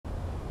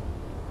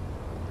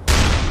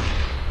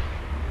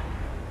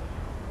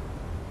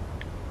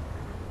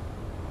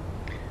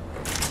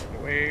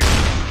wave.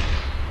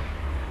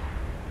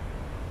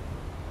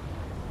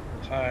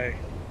 High.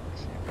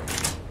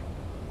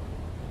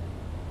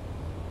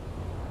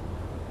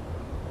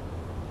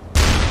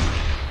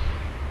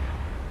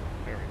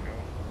 There we go.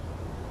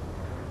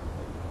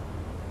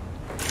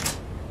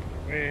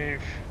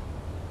 Wave.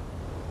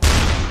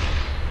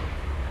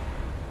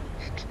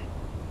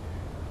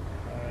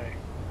 High.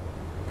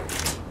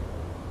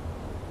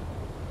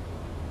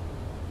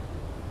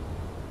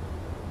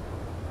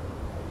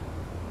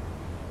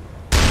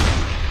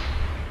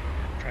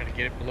 Try to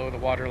get it below the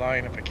water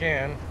line if I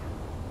can.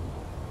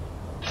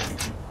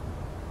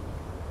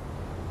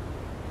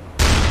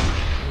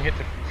 When you hit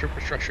the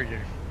superstructure,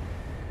 you're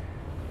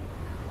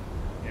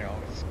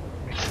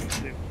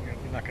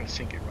not going to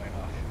sink it right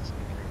off. It's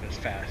not as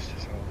fast,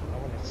 so I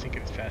want to sink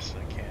it as fast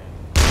as I can.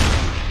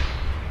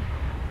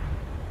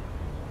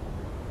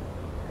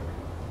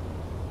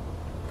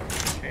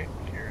 Okay,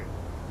 here.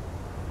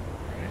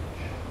 Right,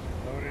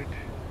 loaded.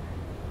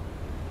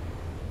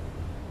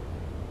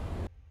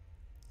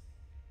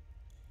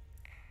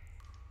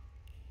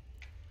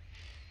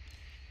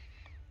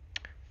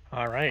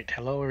 All right,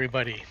 hello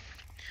everybody.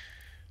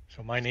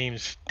 So my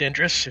name's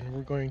Dendris, and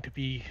we're going to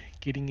be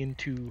getting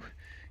into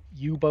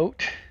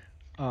Uboat.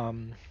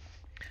 I'll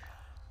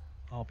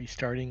be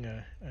starting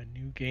a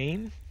new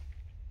game,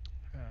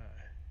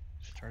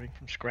 starting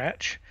from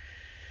scratch.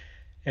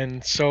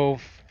 And so,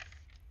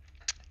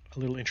 a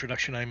little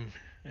introduction, I'm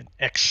an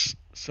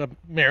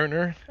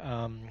ex-submariner.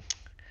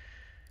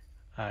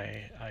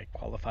 I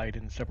qualified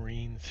in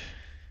submarines,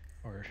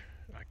 or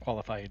I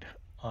qualified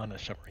on a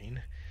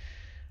submarine.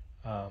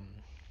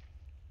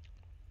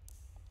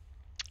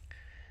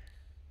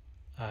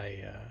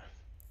 I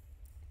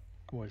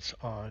was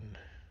on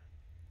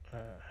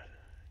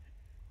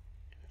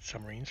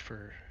submarines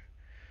for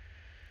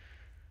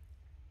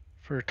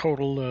a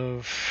total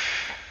of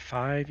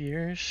 5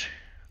 years,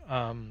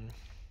 and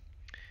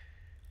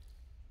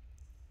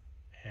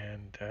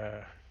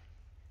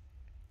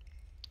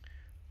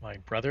my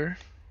brother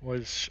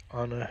was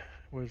a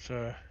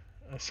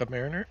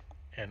submariner,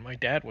 and my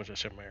dad was a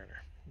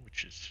submariner,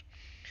 which is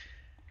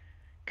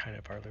kind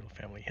of our little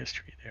family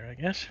history there, I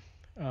guess.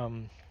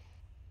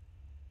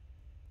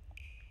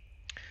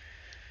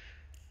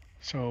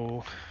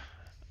 So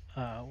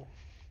I'll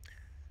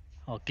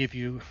give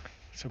you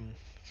some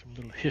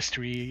little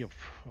history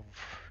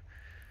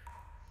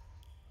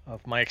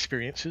of my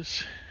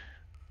experiences,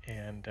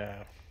 and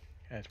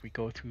as we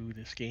go through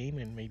this game,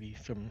 and maybe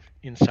some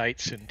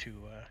insights into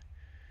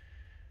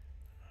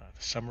the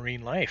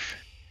submarine life.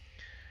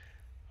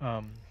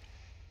 I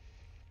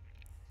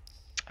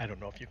don't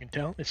know if you can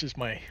tell, this is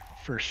my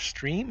first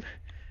stream,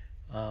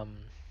 and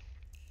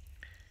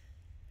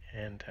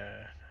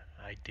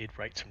I did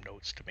write some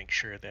notes to make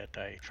sure that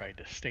I tried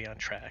to stay on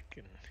track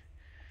and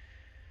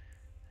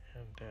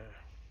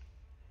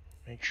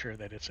make sure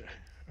that it's a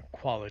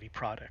quality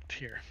product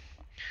here.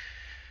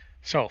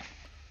 So,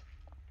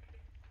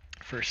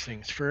 first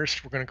things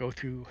first, we're going to go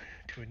through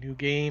to a new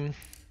game.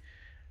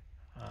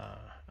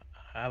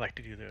 I like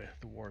to do the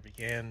War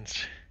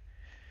Begins.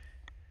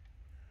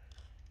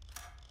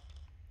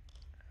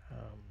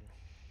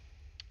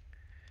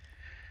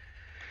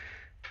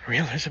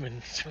 Realism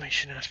and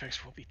simulation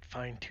aspects will be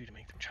fine-tuned to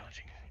make them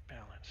challenging and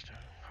balanced.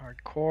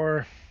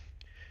 Hardcore.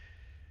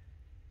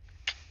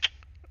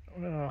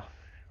 Well,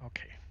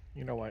 okay.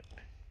 You know what?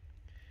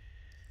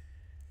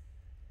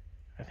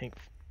 I think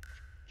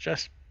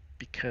just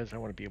because I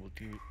want to be able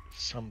to do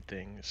some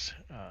things,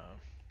 I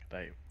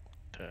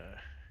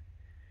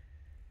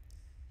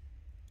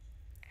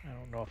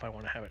don't know if I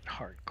want to have it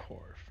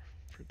hardcore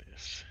for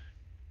this.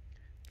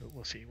 But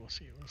we'll see.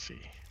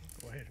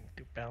 Go ahead and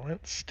do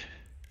balanced.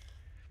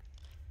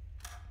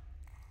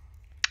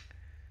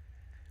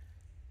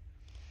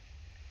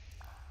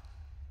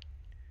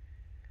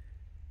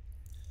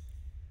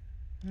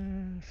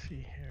 Let's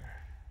see here.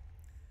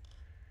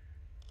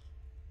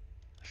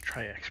 Let's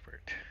try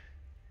expert.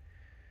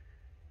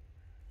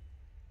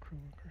 Crew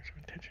course of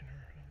intention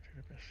or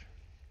the best.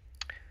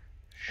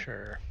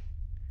 Sure.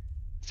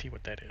 Let's see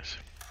what that is.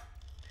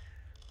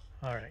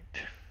 Alright.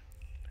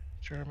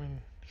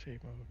 German,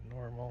 save mode,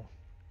 normal.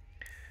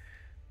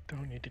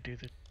 Don't need to do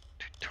the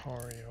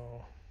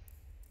tutorial.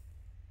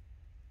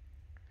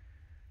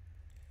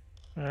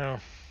 Well,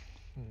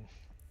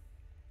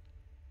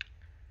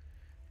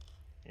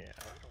 yeah,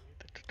 we don't need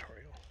the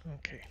tutorial.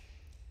 Okay.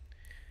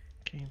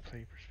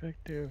 Gameplay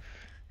perspective.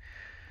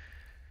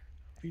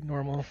 Be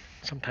normal.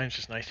 Sometimes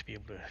it's nice to be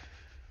able to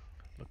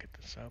look at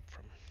the sub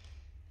from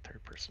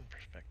third-person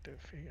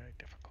perspective. AI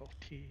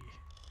difficulty.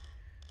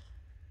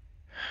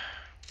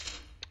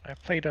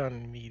 I've played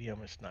on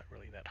medium. It's not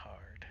really that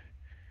hard.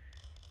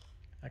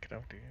 I could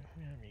do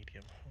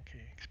medium.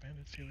 Okay,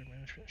 expanded sailor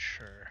management.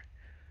 Sure.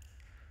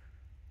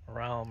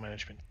 Morale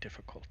management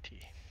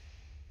difficulty.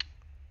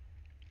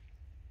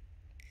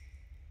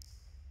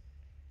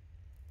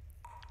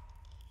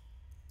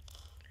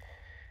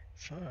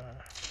 It's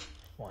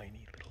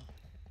whiny little.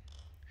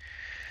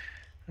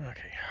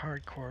 Okay,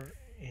 hardcore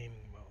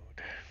aiming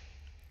mode.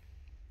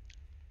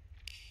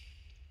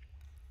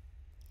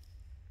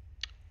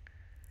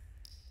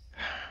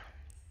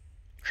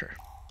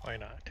 why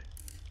not?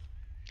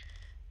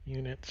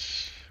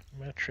 Units,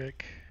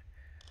 metric,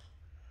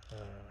 do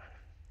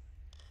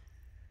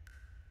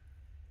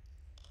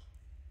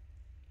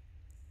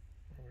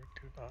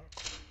nautical,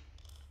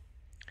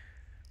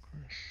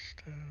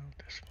 style,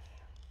 decimal,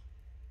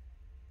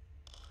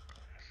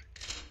 classic.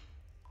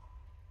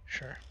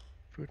 Sure,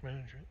 food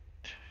management.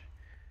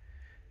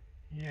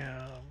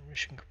 Yeah,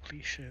 mission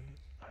completion,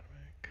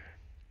 automatic.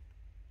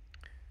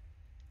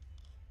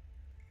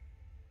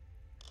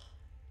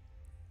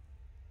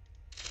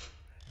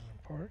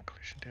 Import,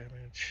 collision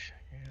damage,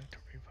 yeah, to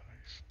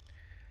revise.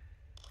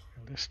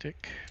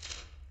 Realistic.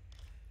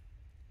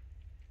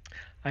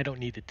 I don't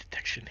need the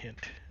detection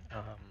hint.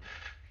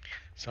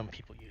 Some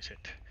people use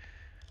it,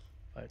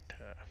 but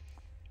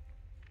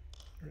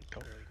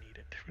don't really need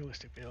it.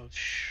 Realistic build,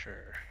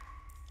 sure.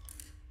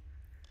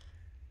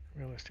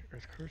 Realistic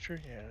Earth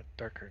curvature, yeah.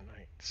 Darker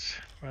nights.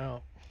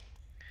 Well,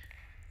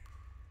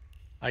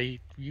 I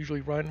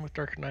usually run with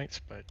darker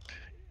nights, but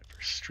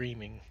for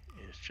streaming,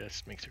 it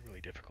just makes it really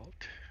difficult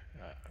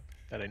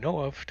that I know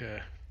of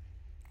to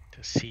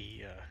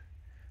see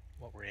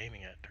what we're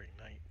aiming at during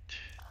night.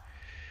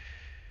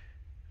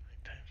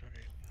 Night times,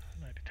 okay.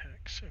 Night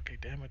attacks. Okay,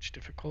 damage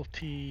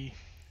difficulty.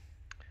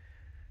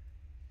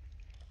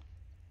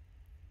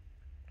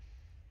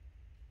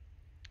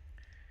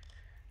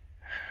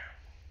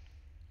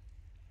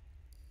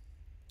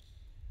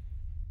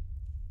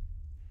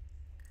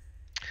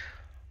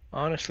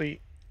 Honestly,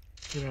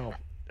 you know,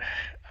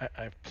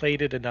 I've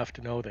played it enough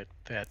to know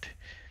that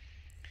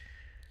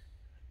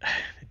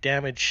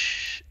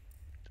damage,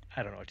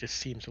 I don't know, it just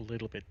seems a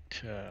little bit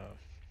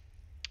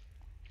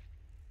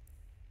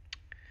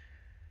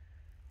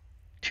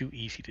too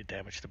easy to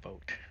damage the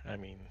boat. I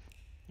mean,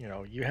 you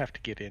know, you have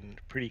to get in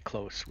pretty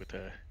close with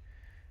a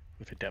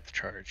depth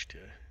charge to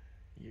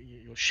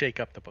you'll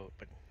shake up the boat,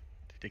 but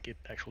to get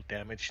actual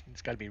damage,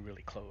 it's got to be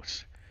really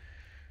close.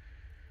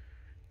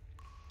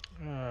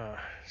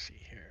 Let's see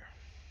here.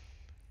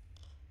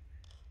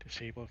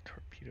 Disable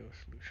torpedo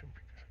solution.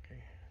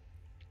 Okay.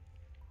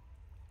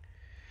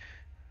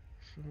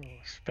 So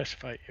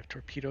specify if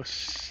torpedo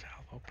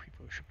salvo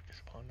prepo should be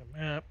visible on the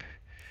map.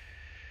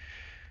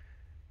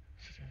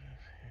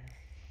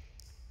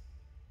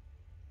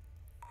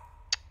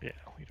 Yeah,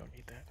 we don't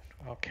need that.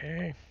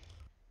 Okay.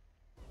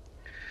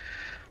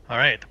 All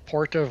right, the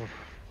port of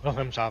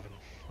Wilhelmshaven.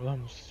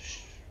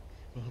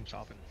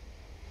 Wilhelmshaven.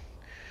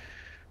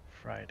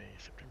 Friday,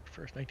 September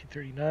 1st,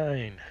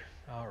 1939.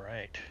 All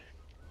right.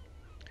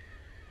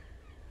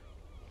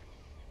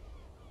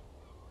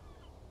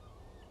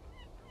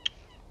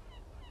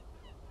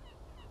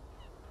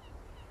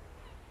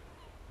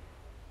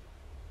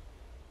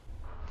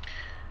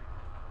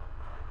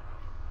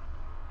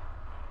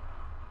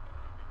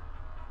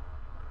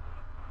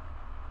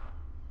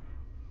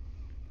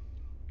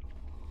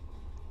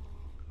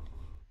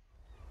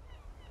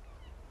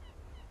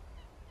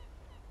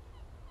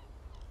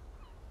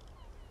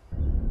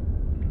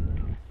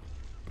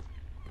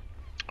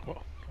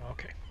 Whoa,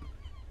 okay.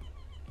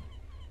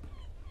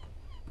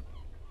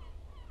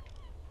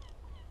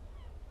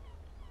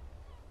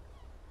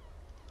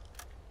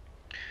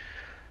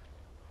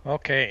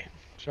 Okay,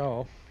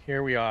 so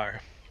here we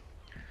are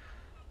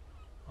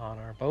on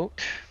our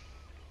boat.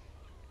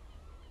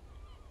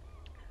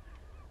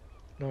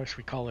 Notice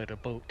we call it a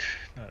boat,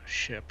 not a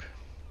ship.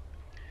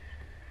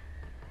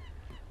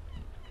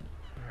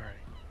 All right.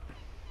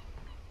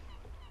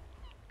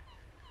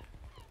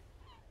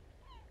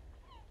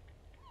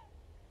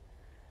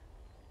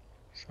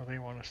 So they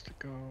want us to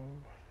go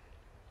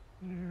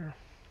there.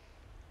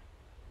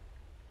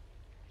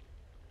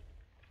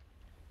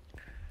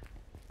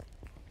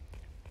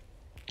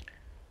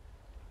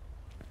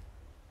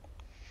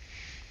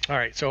 All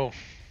right, so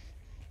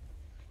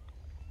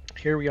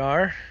here we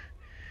are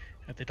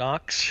at the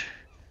docks.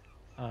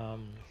 I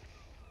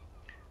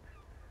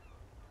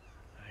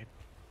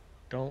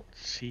don't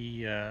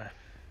see a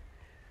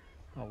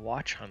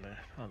watch on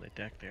the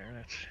deck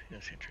there.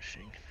 That's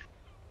interesting.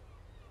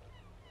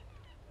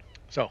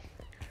 So,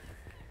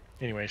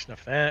 anyways, enough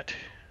of that.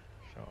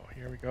 So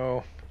here we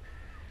go.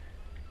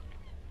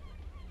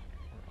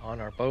 We're on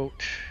our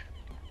boat.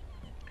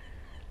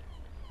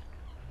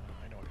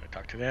 I know I'm going to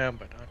talk to them,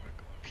 but I'm going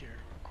to go up here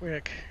real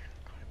quick.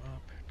 Climb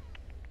up.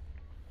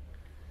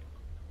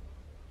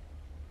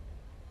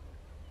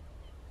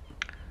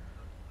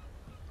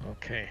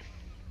 Okay.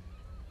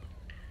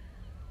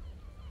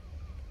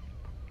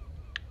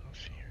 Let's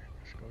see here.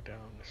 Let's go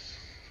down this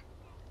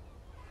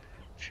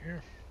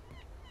chair.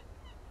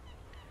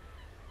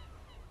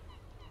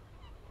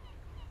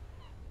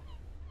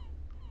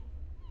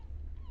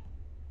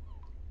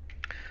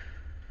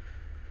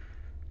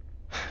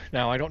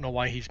 Now, I don't know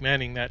why he's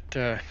manning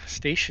that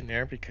station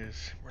there,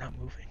 because we're not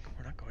moving.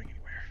 We're not going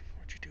anywhere.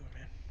 What you doing,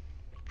 man?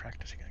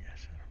 Practicing, I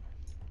guess. I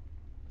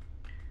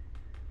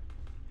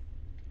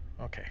don't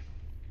know. Okay.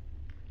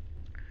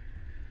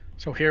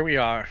 So here we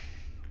are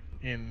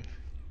in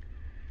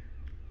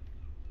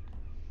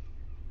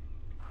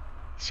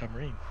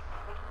submarine.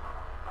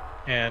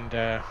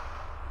 And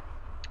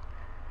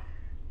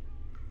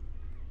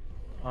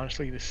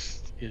Honestly,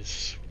 this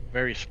is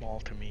very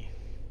small to me.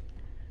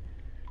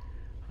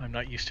 I'm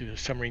not used to a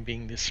submarine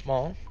being this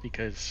small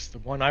because the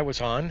one I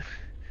was on,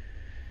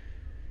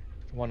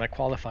 the one I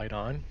qualified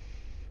on,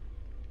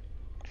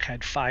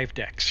 had 5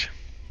 decks.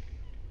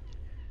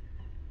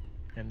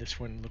 And this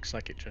one looks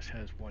like it just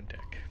has 1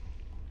 deck.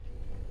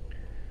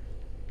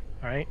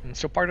 Alright, and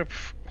so part of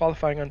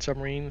qualifying on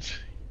submarines,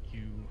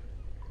 you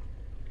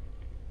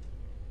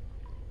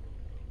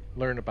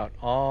learn about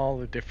all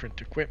the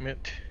different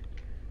equipment,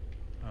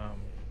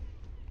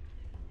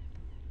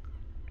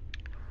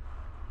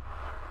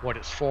 what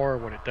it's for,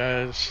 what it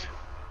does,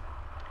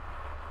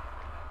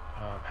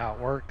 how it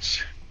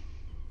works.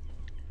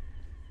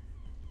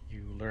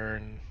 You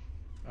learn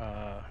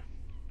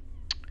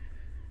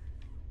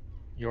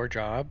your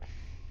job,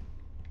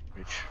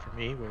 which for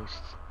me was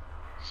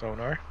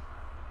sonar.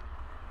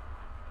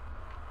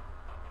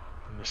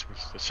 And this was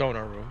the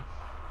sonar room.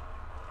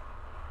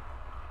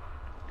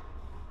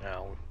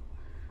 Now,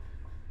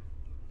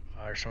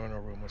 our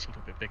sonar room was a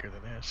little bit bigger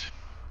than this.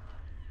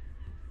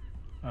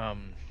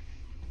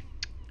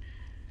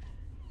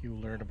 You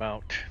learn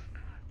about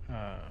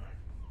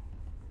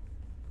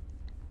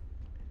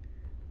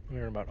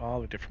all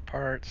the different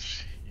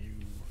parts.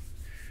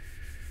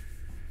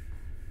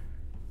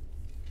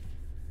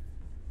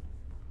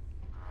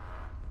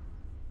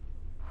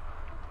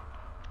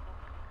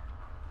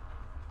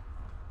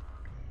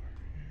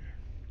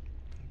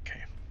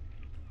 Okay.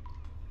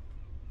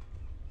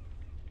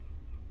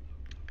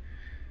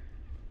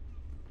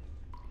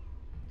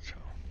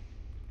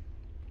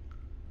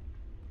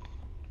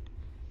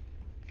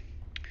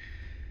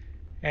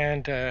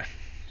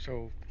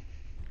 So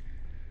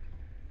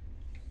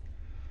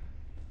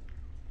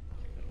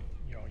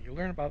you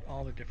learn about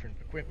all the different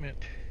equipment,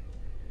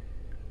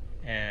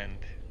 and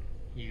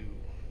you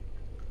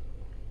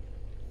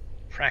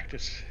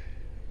practice,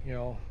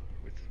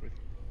 with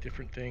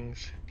different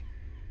things.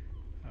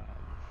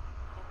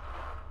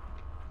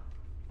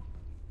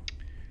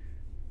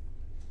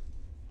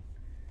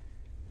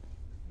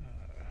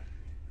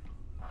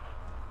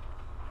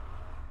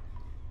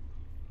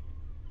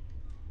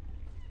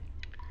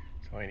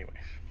 So anyways.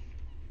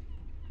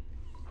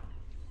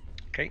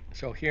 Okay,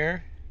 so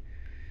here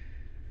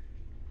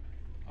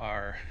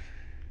are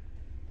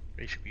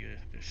basically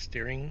the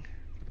steering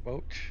for the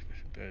boat,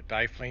 the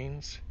dive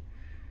planes,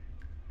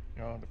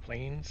 the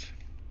planes.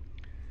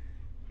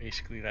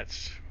 Basically,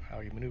 that's how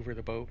you maneuver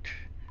the boat.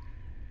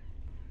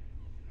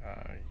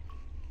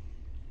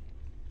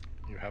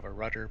 You have a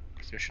rudder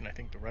position. I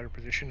think the rudder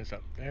position is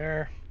up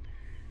there.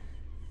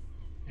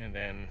 And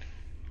then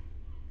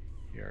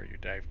here are your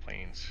dive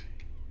planes.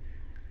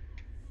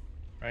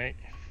 Right?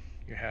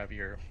 You have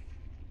your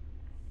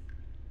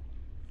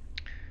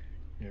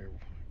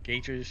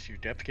gauges, your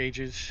depth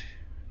gauges.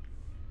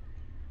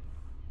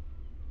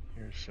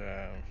 Here's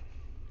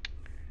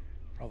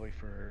probably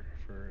for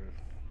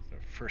the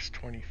first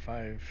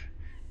 25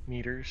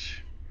 meters,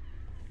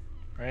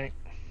 right?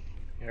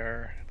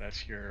 Here,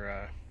 that's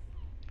your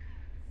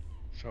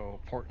so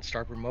port and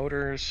starboard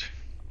motors.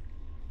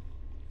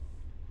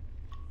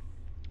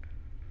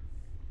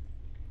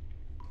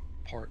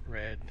 Port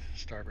red,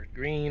 starboard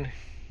green.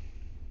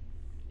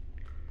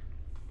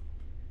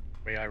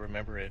 The way I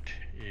remember it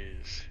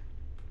is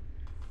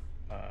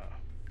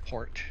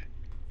port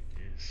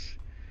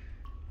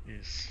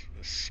is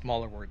a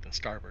smaller word than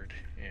starboard,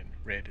 and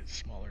red is a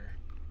smaller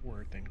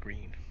word than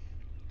green.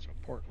 So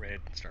port red,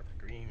 starboard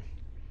green.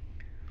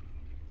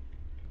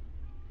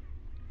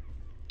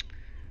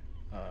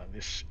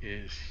 This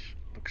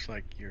looks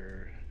like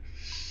your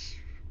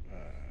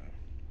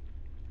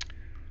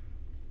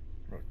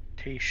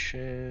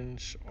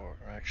rotations, or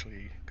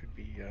actually could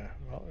be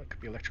well, it could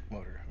be electric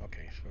motor.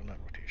 Okay, so not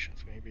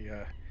rotations. Maybe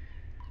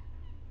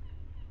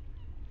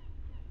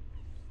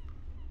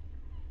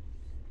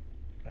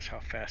that's how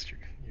fast your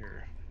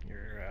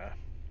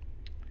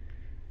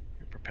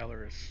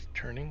propeller is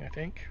turning, I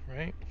think,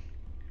 right?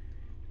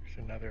 There's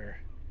another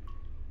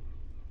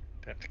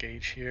depth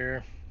gauge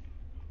here.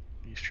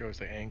 These shows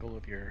the angle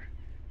of your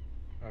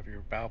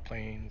bow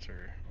planes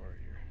or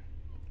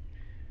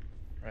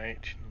your and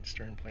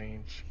stern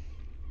planes.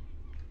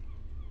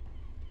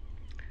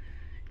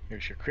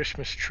 Here's your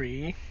Christmas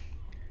tree,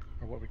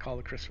 or what we call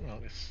the Christmas. Well,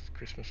 this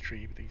Christmas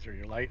tree, but these are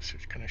your lights,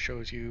 which kind of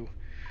shows you.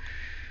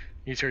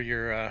 These are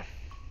your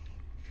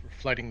for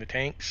flooding the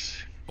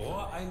tanks.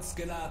 Rohr 1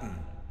 geladen.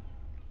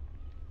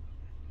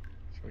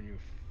 So you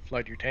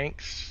flood your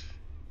tanks,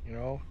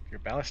 your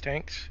ballast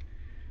tanks.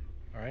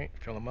 All right,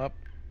 fill them up.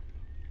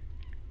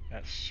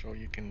 That's so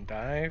you can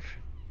dive.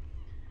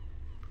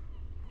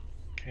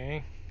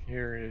 Okay,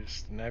 here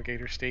is the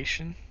navigator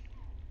station.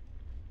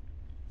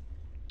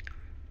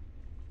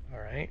 All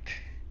right.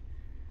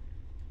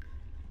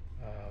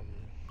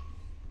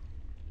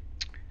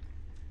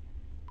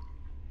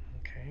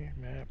 Okay,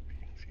 map. You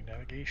can see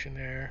navigation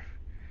there.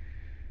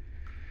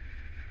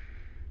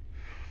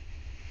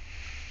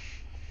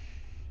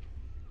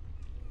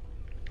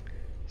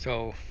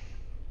 So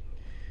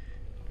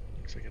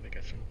looks like they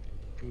got some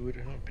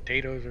food,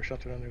 potatoes or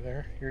something under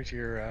there. Here's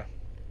your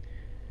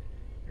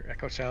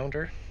echo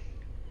sounder,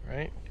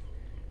 right?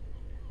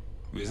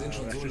 Wir sind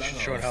schon so That's just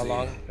lange showing auf how See.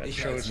 long. That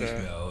Ich halte es shows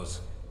nicht mehr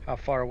aus. how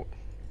far. Okay.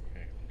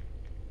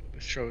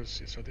 This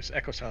shows, so this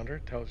echo sounder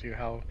tells you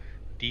how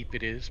deep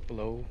it is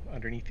below,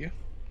 underneath you.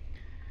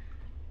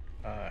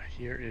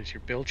 Here is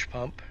your bilge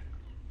pump.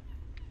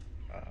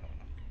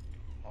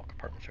 All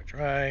compartments are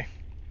dry.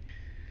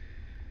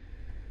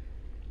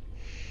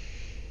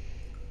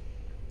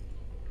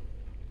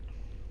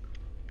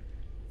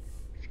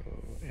 So,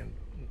 and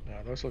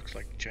now those looks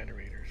like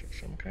generators of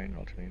some kind.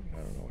 Alternating,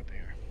 I don't know what they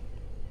are.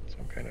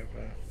 Some kind of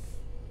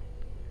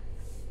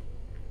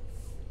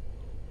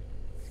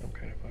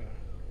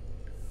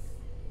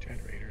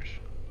generators.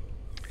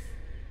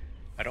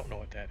 I don't know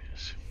what that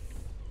is.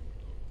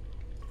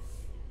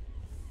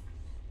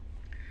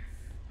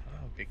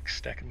 Oh, big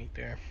stack of meat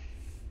there.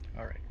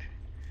 All right.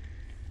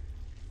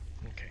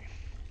 Okay.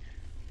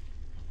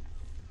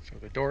 So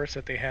the doors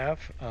that they have,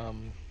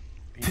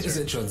 Wir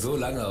sind schon so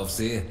lange auf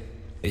See.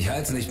 Ich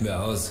halte es nicht mehr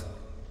aus.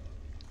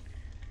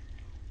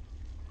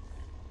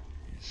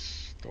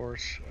 These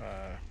doors,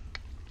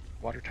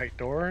 watertight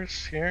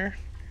doors here.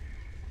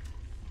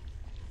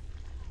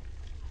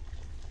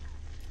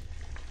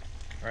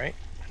 All right.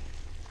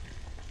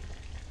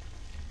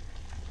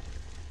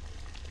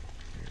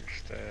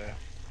 Here's the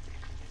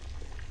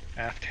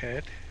aft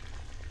head.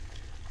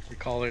 We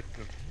call it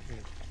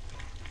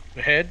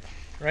the head,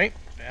 right?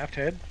 The aft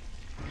head.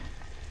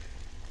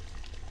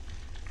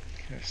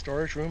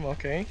 Storage room,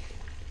 okay.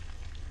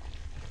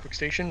 Cook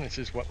station. This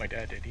is what my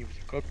dad did. He was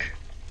a cook.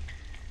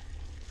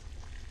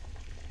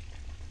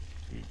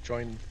 He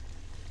joined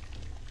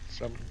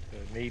the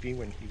Navy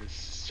when he was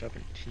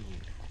 17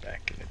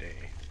 back in the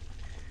day.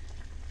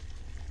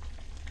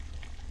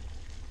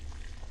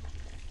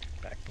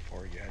 Back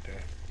before you had to,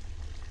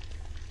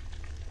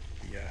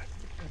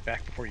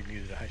 back before you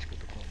needed a high school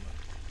diploma.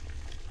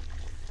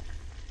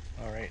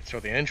 All right, so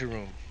the engine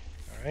room.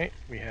 All right,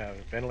 we have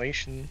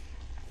ventilation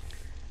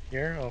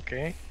here.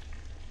 Okay.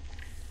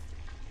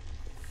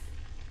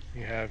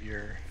 You have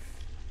your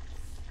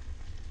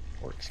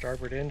port and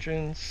starboard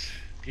engines,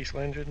 diesel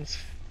engines.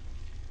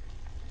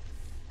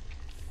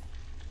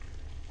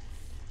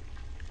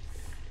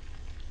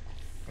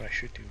 What I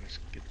should do is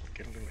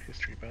get a little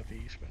history about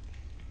these, but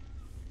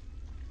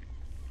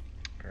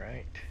all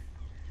right.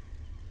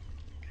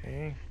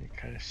 Okay, you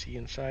kind of see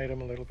inside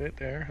them a little bit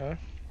there, huh?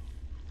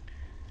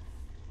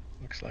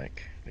 Looks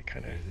like they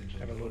kind of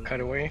have a little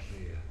cutaway.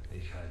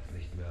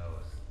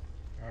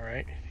 All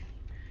right.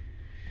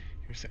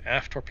 Here's the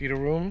aft torpedo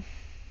room,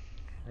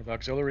 or the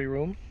auxiliary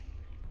room.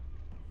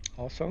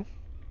 Also,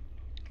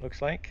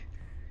 looks like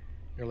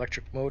your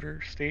electric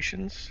motor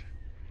stations.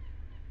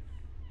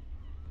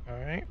 All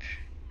right.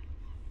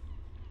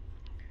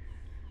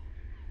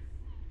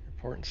 Your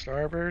port and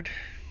starboard.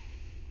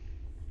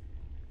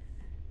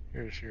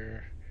 Here's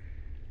your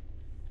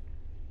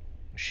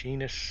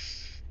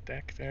machinist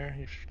deck there.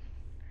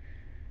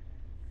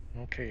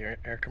 Okay, your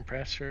air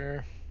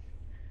compressor.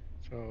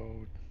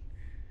 So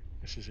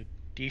this is a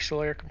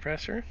diesel air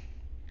compressor.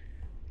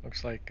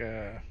 Looks like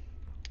what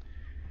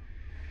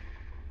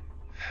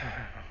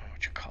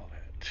you call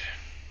it?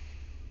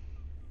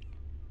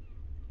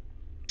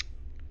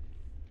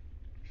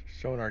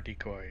 Sonar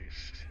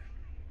decoys.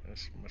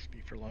 This must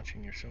be for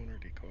launching your sonar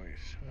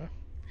decoys, huh?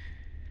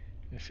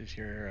 This is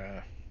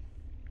your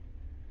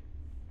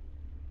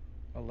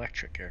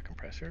electric air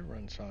compressor.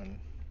 Runs on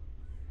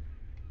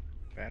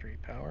battery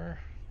power,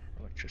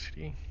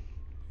 electricity.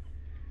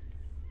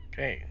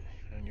 Okay,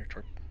 and your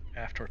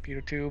aft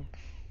torpedo tube.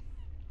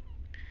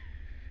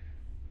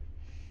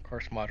 Of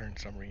course, modern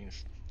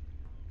submarines,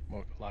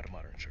 a lot of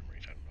modern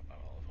submarines, I don't know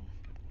about all of them,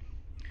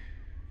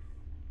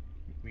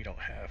 but we don't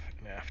have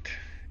an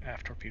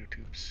aft torpedo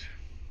tubes.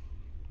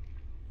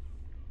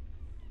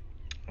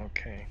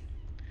 Okay.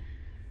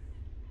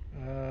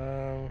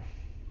 Yeah,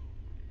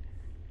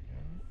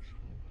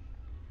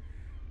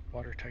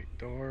 watertight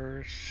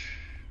doors.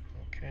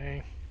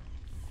 Okay.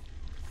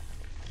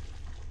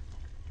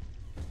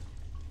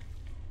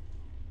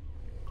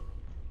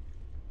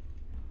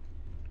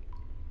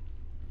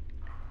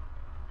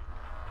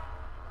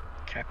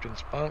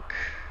 Captain's bunk.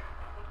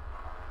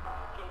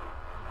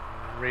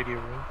 Radio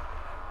room.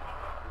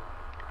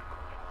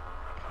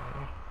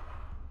 Okay.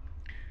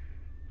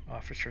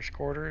 Officers'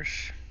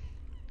 quarters.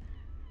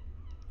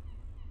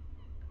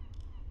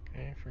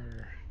 Okay,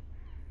 for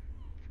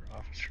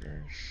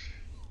officers.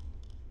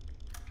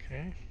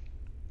 Okay.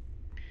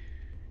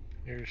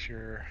 Here's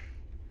your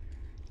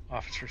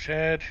officer's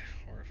head,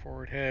 or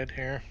forward head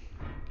here.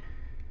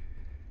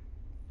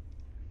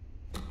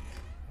 For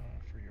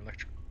your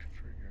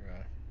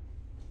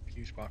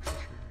fuse boxes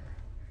for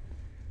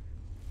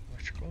your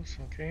electricals.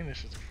 Okay, and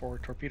this is the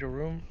forward torpedo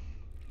room.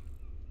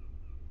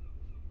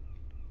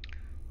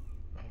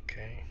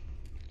 Okay,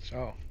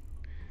 so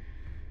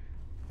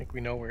I think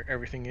we know where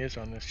everything is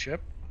on this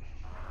ship.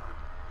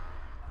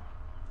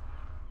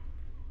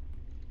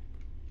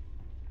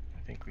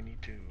 I think we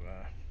need to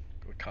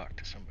go talk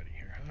to somebody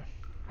here, huh?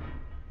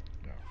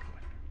 No, come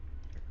on.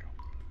 There we go.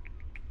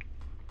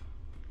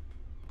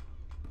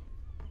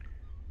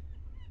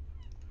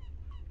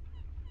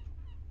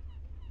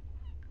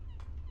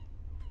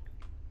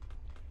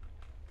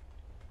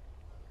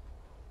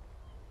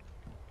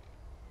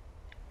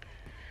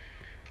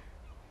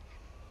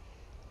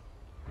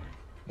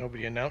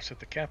 Nobody announced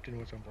that the captain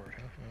was on board,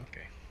 huh?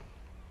 Okay.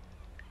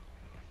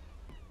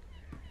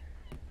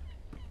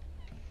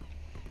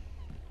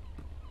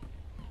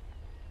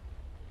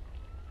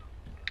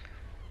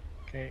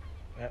 Okay,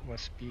 that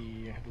must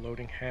be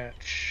loading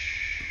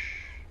hatch.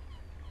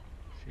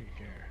 Let's see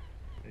here,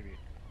 maybe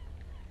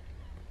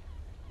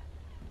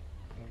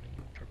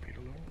loading,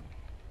 torpedo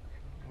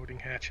loading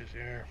hatch is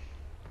there.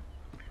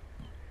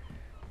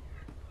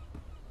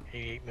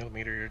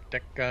 88mm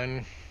deck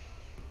gun.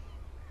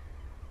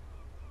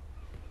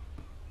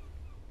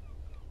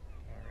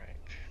 All right.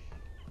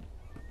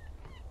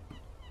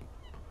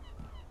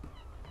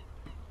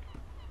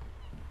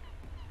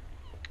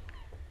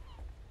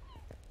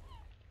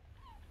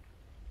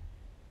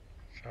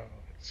 So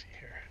let's see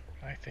here.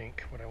 I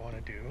think what I want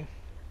to do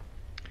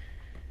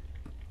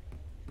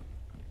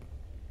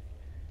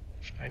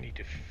is I need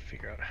to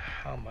figure out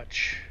how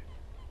much.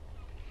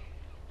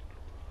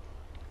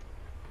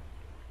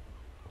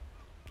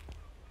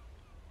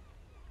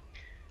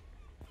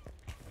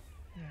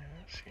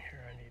 Let's see here.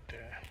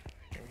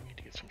 We need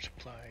to get some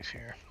supplies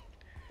here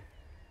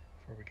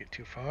before we get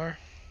too far.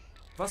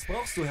 Was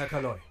brauchst du, Herr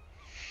Kaloy?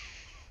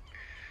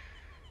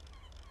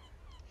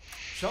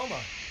 Schau mal.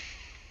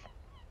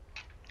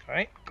 All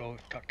right, go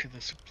talk to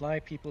the supply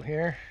people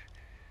here.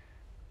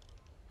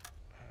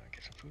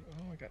 Get some food.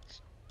 Oh, I got.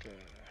 Let's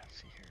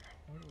see here.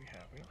 What do we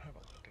have? We don't have a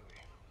lot, do we?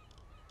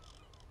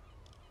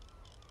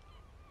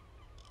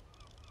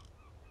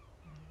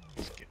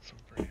 Let's get some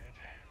bread.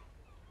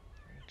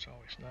 It's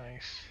always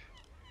nice.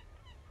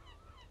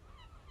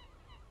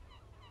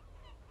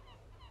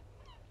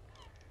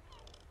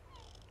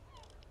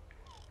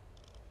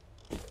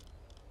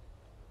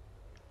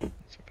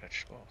 Some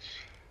vegetables.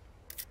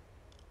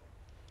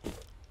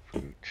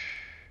 Fruit.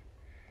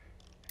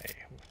 Hey,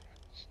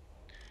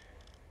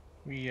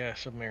 we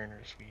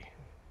submariners, we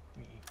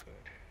eat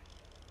good.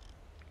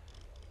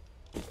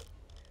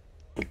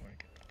 I want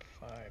to get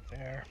 5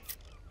 there.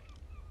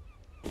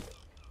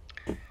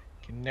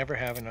 Can never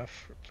have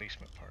enough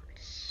replacement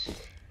parts.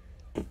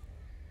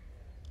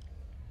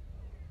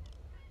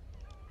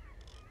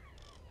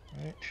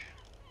 Right.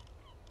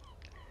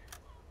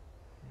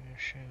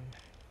 Munition.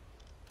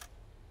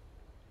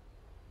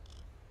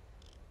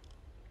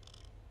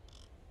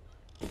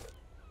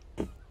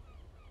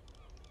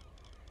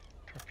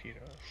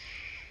 Torpedoes.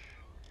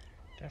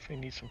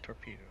 Definitely need some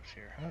torpedoes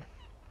here, huh?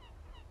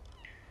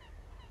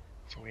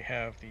 So we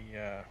have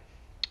the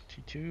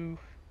T2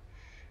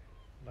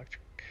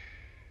 electric.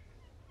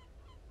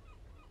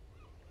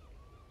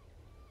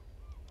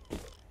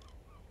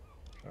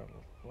 So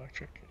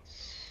electric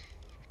is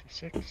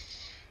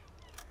 56.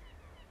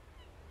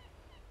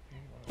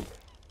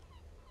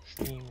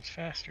 Steam's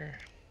faster.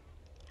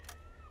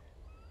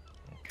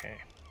 Okay.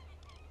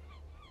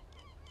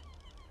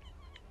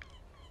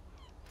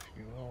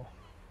 Fuel.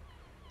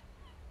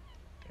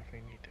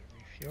 Definitely need to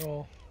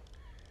refuel.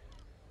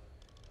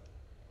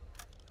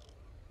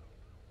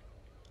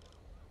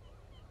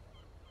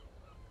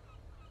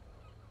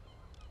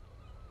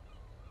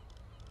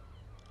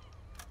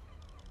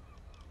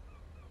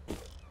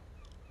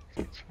 Let's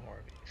get some more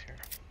of these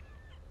here.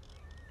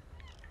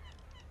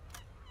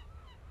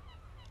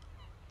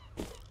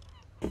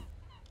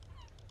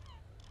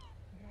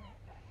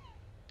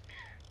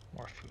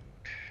 More food.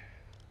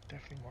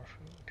 Definitely more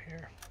food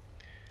here.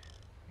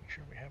 Make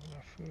sure we have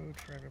enough food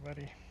for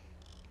everybody.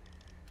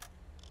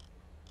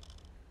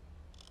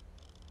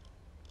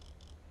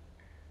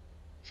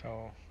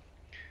 So,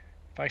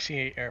 if I see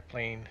an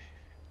airplane,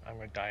 I'm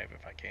going to dive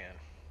if I can.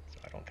 So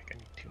I don't think I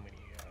need too many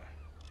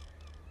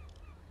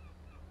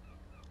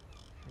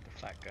for the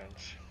flat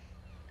guns.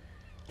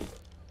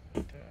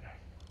 But,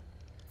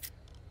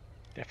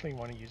 definitely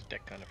want to use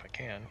deck gun if I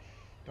can.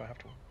 Don't have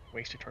to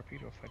waste a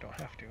torpedo if I don't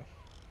have to.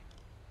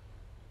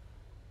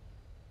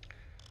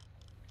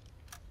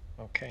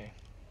 Okay.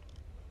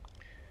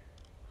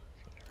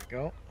 So there we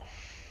go.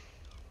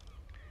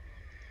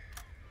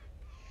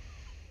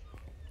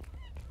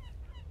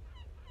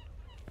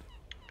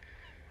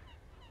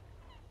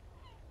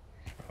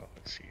 So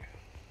let's see.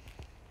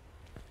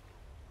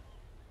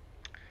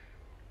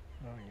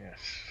 Oh yes.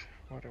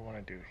 What do I want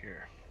to do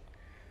here?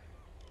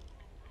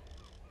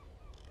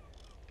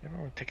 I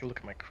want to take a look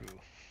at my crew.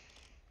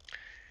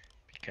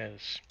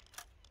 Because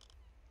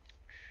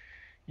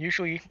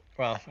usually,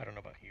 well, I don't know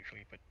about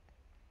usually, but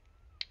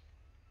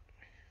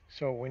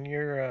so when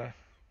you're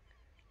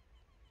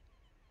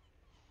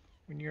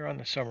on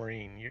the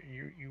submarine,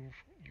 you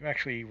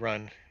actually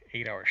run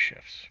 8-hour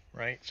shifts,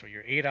 right? So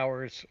you're 8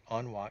 hours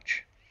on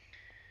watch.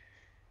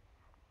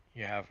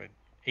 You have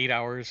 8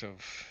 hours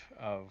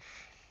of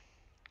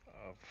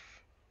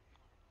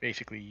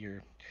basically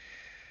you're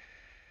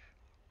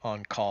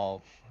on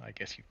call, I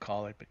guess you'd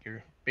call it, but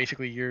you're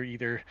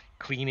either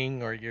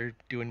cleaning or you're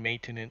doing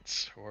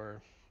maintenance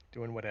or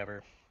doing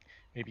whatever.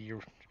 Maybe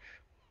you're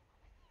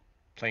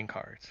playing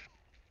cards,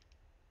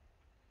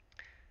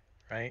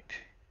 right?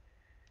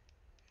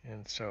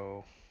 And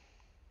so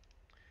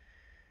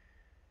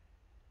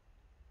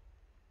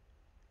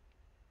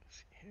let's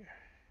see here.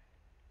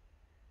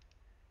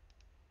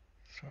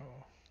 So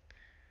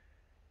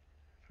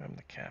if I'm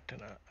the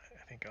captain, I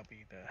think I'll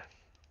be the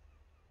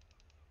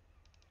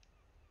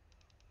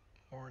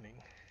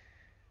morning,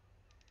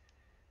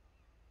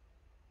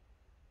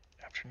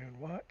 afternoon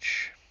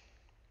watch.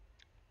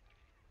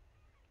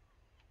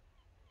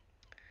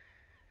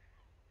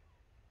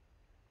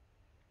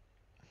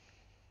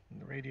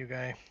 And the radio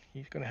guy,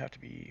 he's going to have to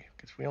be,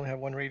 because we only have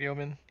one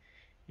radioman,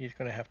 he's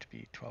going to have to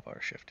be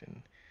 12-hour shift.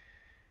 And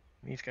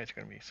these guys are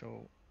going to be, so we're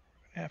going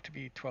to have to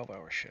be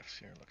 12-hour shifts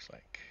here, it looks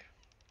like.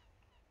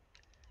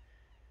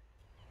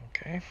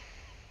 Okay.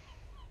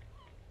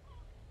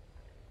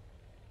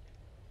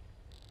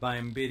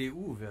 Beim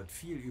BDU wird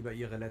viel über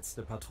Ihre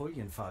letzte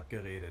Patrouillenfahrt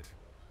geredet.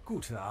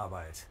 Gute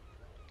Arbeit.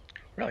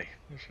 Really?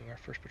 This is our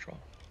first patrol.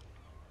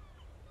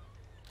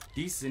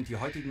 Dies sind die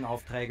heutigen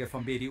Aufträge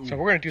vom BDU. So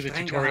we're going to do the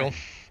Streng tutorial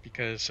geheim.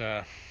 because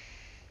I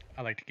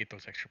like to get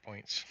those extra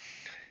points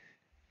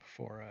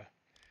before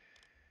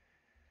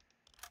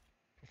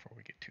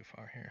we get too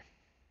far here.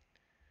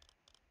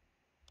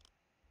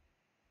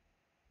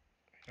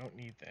 I don't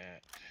need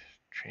that.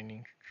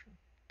 Training,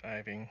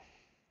 diving,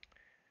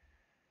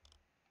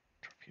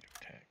 torpedo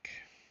attack.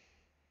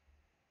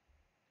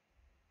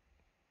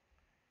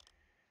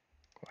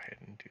 Go ahead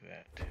and do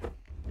that.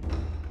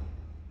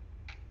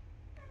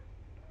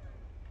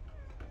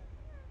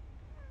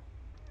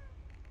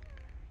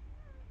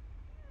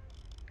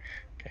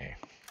 Okay.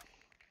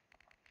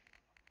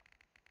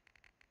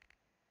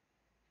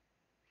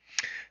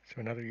 So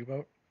another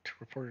U-boat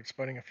reported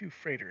spotting a few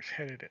freighters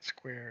headed at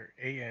square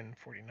AN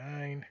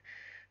 49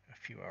 a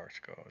few hours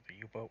ago. The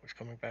U-boat was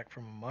coming back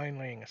from a mine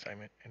laying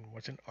assignment and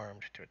wasn't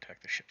armed to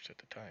attack the ships at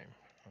the time.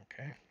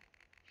 Okay.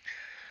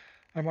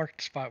 I marked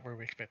the spot where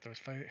we expect those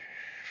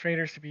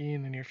freighters to be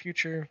in the near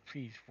future.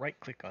 Please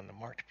right-click on the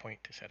marked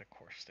point to set a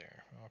course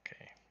there.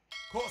 Okay.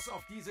 Kurs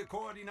auf diese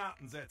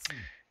Koordinaten setzen.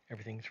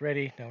 Everything's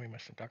ready. Now we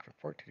must induct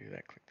report. To do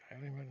that, click the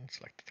highlight button,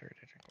 select the third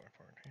engine going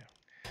forward. Yeah.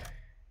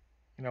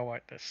 You know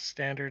what? The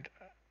standard.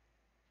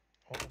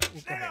 We'll go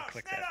ahead and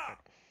click that. But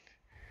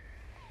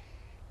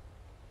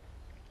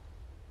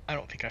I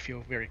don't think I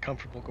feel very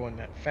comfortable going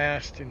that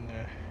fast in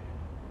the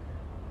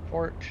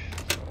port.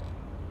 So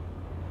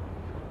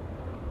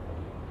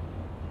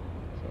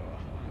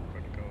I'm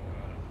going to go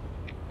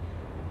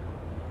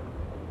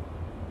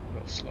a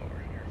little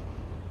slower here.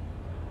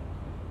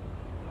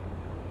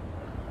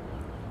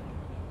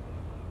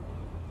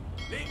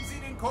 Legen Sie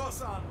den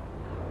Kurs an.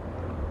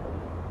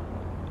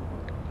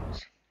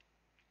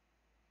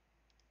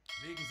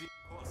 Legen Sie den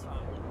Kurs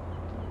an.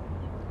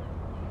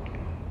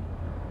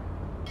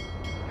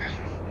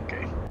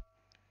 Okay.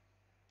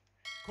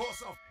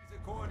 Kurs auf diese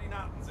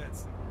Koordinaten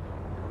setzen.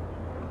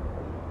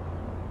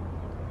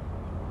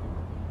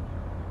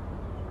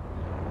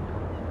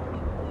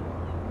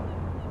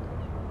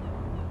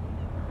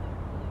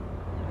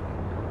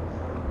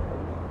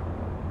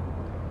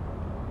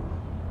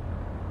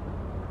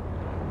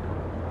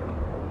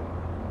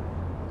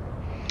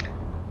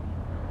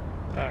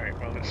 Alright,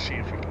 well, let's see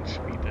if we can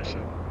speed this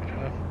up a bit,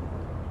 huh?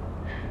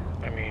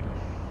 I mean,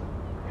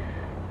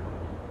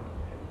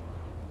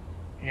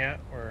 yeah,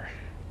 we're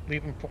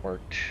leaving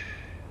port,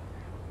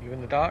 leaving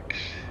the docks,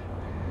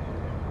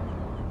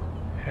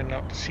 heading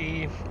out to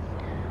sea.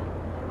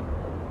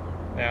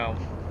 Now,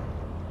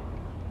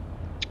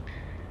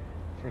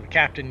 for the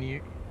captain,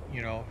 you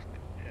know,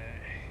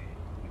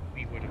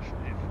 we would have,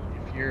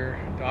 if you're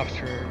the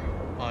officer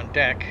on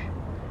deck,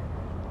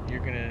 you're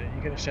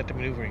gonna set the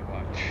maneuvering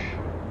watch.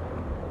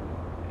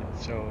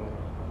 So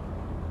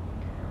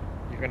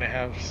you're going to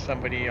have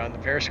somebody on the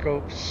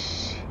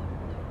periscopes,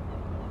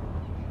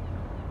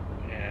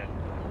 and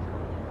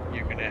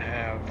you're going to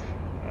have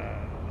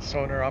a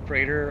sonar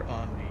operator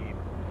on the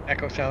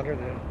echo sounder,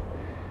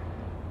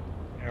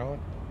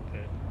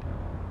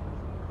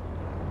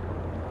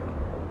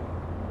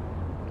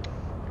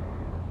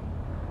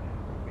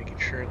 making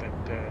sure that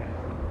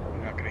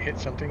you're not going to hit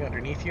something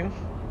underneath you.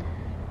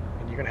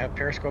 And you're going to have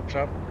periscopes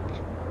up,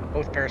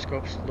 both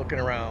periscopes looking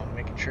around,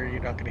 making sure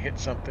you're not going to hit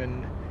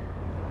something.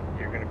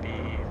 You're going to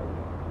be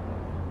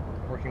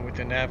working with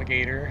the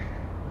navigator,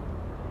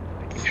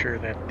 making sure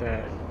that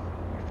you're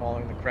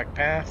following the correct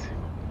path,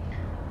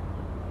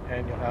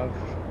 and you'll have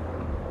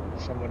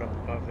someone up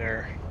above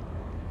there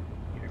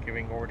either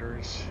giving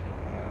orders.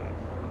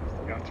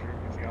 If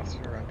the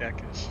officer on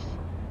deck is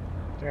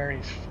there,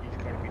 he's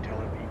going to be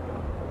telling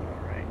people,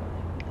 right,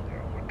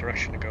 what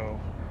direction to go,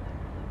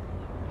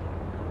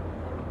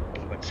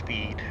 what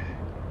speed.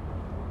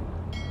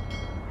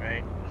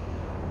 Right?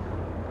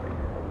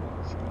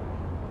 So,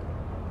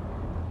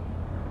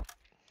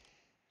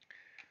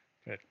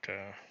 but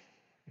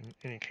in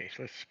any case,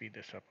 let's speed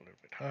this up a little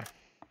bit, huh?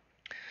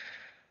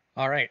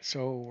 All right,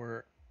 so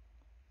we're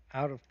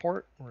out of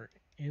port. We're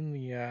in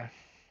the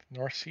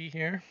North Sea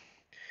here,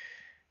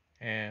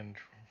 and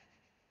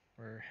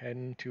we're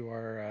heading to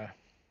our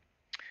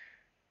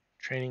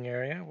training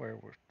area where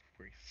we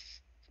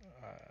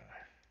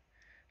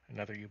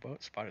another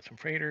U-boat spotted some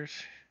freighters,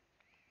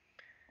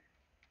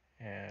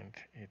 and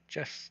it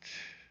just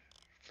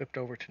flipped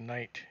over to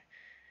night,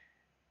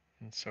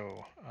 And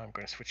so I'm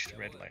going to switch to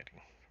red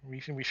lighting. The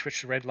reason we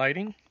switch to red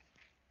lighting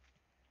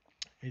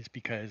is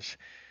because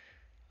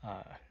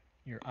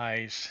your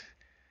eyes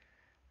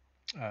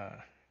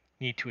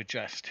need to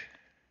adjust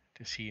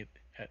to see it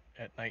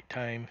at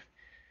nighttime.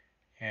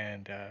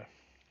 And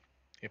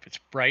if it's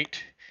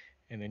bright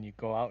and then you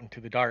go out into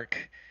the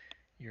dark,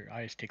 your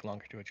eyes take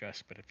longer to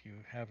adjust. But if you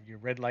have your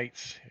red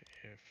lights,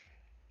 if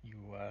you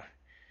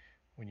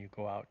when you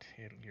go out,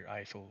 your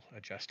eyes will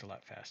adjust a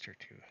lot faster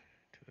to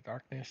the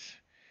darkness.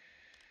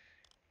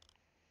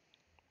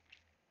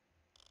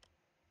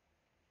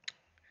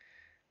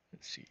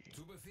 Let's see.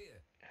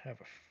 Have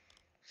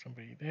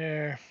somebody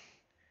there.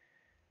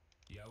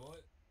 Jawohl.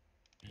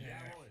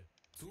 There. Jawohl.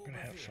 Zu I'm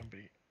gonna have Befehl.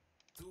 somebody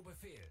Zu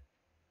Befehl.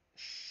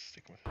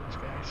 stick with those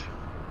guys.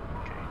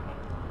 Okay.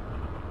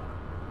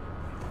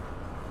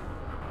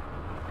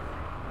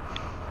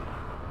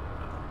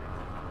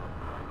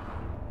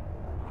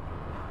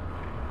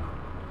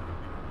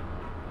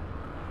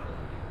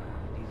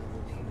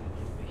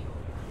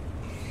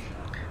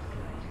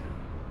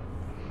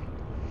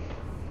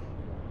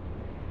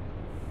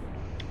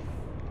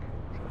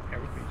 So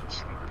everybody just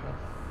sleep now.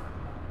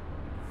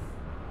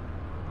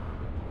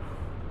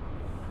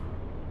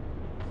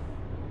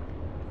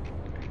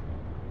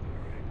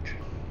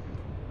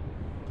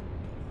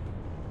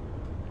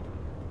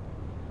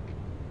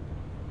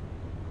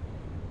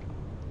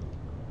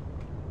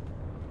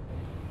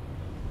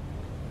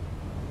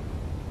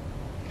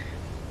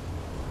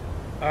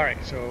 All right,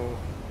 so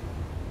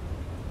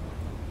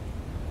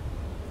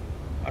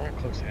I'm gonna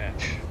close the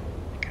hatch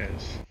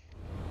because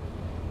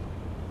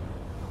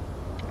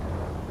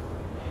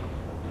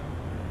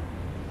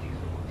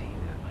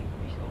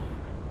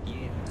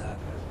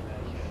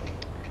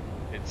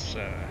it's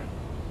I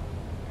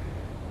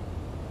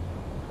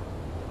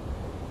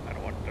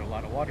don't want a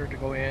lot of water to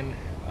go in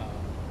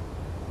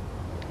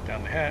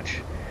down the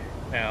hatch.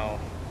 Now,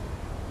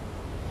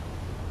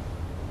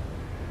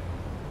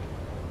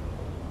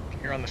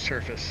 here on the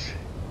surface,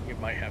 you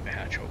might have the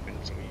hatch open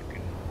so you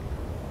can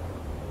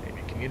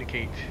maybe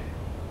communicate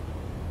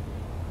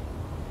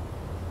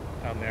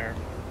down there.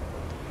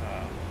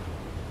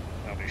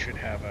 Now they should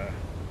have a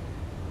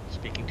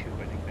speaking tube.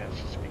 I think that's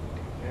a speaking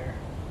tube there,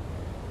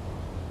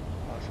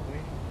 possibly.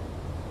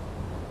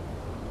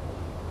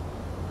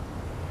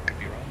 Could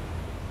be wrong.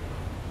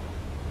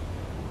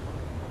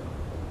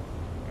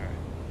 All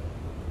right.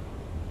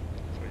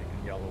 So you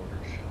can yell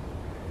orders.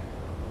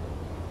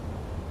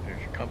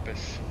 There's your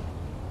compass.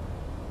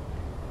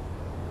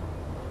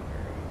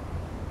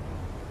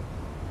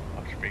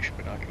 Observation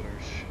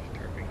binoculars,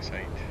 targeting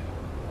sight,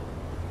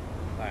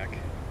 flak,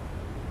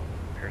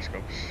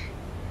 periscopes.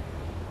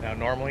 Now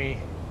normally,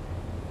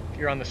 if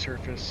you're on the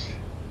surface,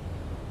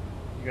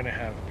 you're going to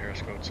have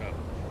periscopes up.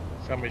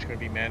 Somebody's going to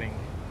be manning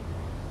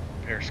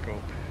the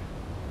periscope.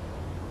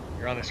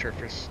 You're on the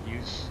surface,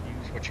 use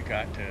what you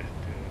got to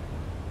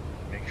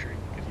make sure,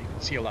 because you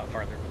can see a lot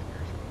farther with the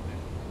periscope than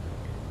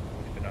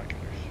with binoculars.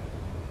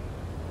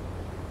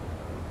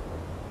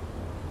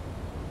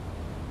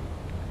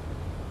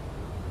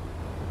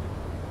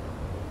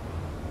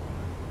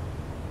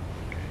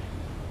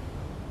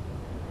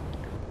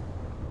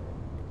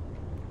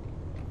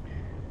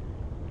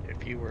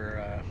 If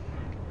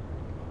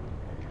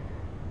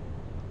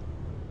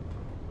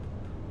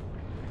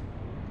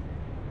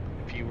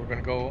you were going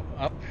to go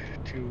up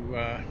to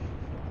you're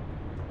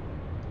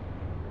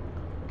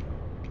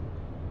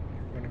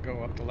going to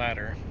go up the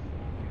ladder,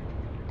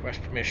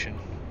 request permission,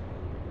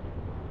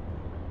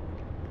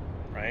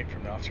 right,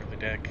 from the officer of the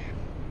deck.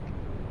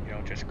 You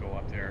don't just go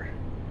up there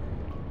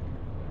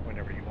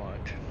whenever you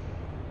want.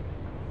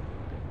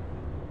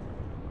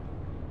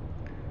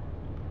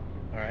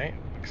 Alright,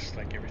 looks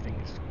like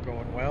everything's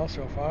going well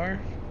so far.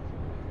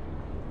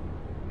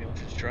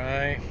 Bilge is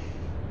dry.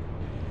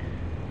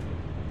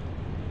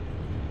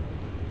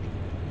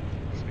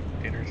 Looks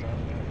like dinner's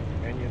on the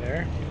menu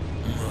there.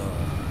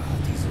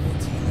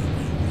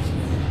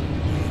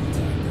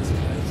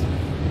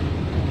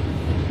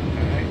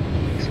 Alright,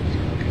 these are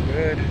looking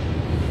good.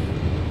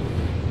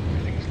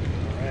 Everything's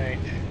looking alright.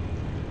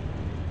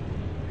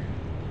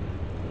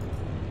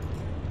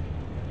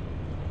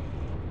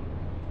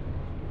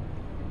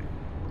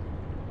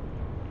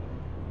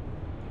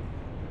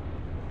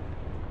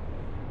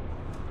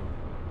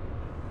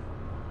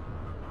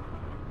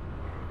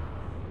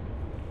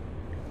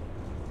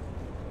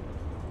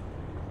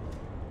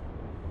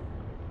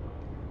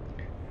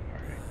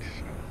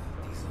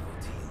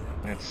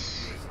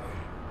 Let's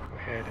go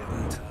ahead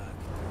and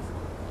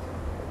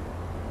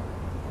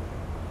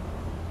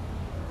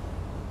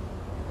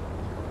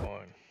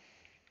on.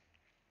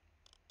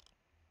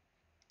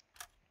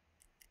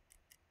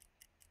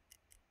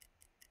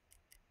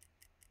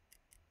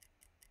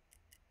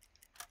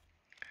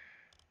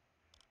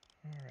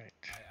 All right,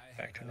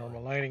 back to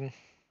normal lighting.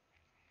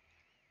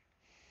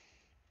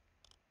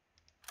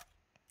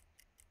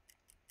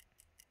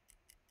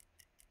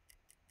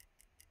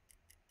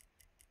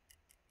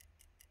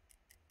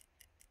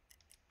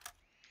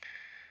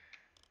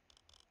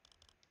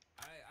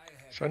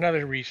 So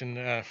another reason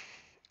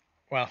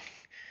well,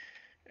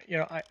 you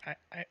know,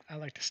 I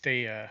like to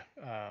stay at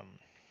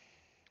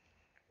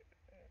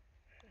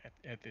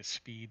this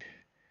speed.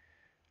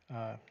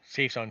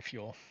 Saves on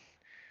fuel.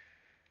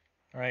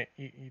 All right,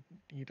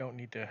 you don't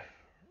need to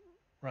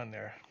run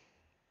there,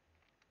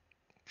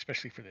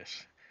 especially for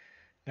this.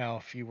 Now,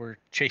 if you were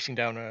chasing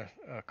down a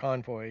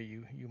convoy,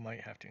 you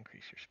might have to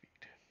increase your speed.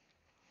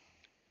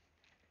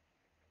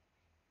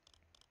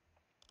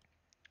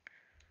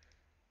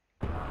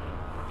 All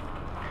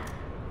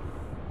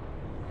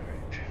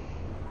right.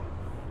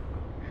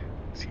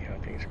 See how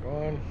things are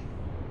going.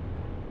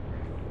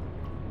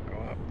 Go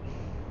up.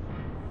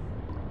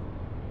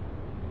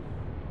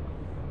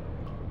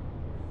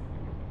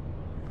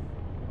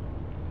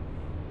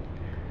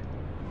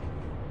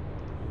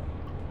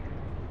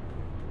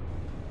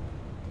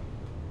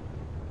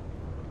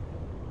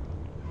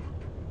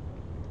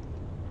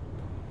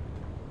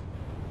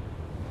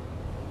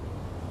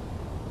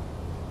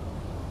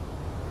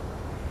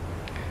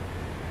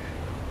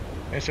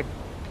 It's a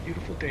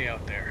beautiful day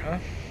out there, huh?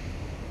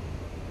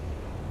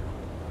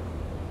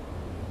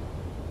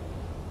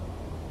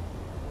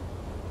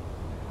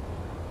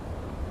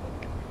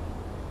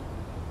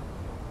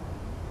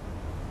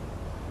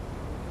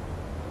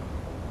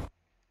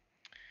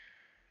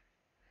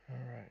 All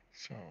right,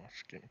 so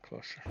it's getting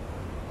closer.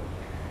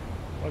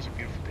 It was a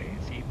beautiful day.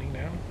 It's evening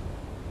now.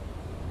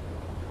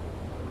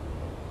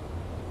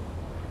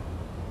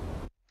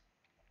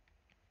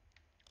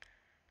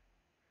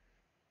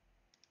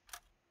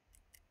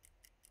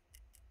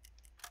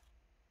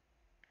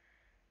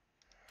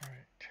 All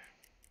right.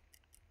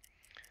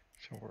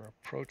 So we're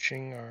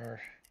approaching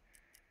our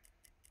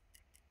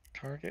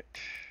target.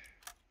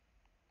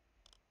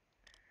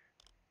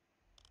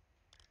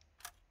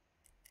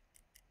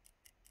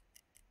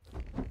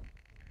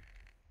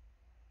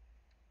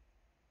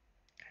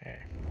 Okay.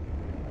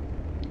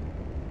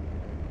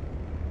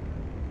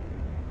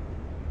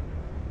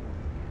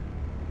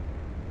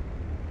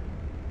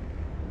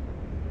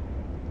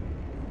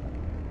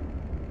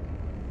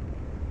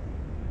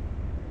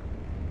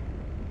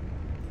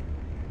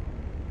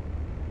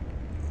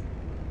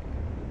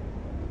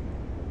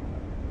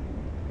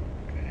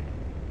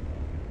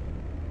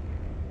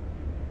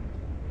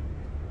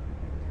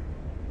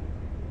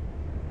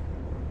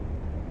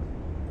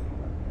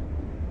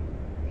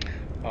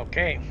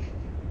 Okay,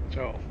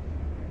 so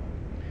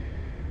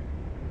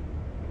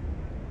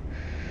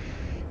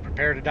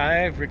prepare to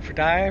dive, rig for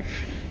dive.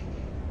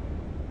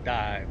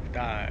 Dive,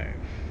 dive.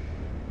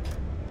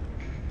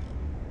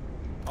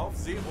 Auf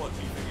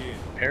Seerohrtiefe gehen.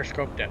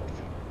 Periscope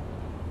depth.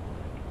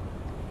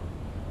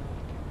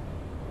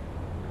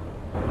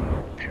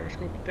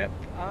 Periscope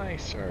depth, aye,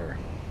 sir.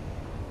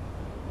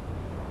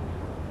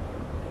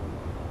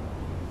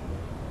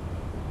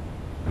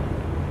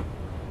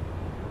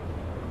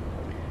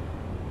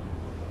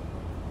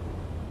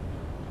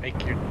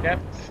 Make your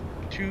depth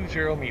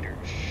 20 meters.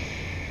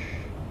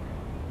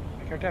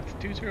 Make our depth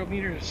 20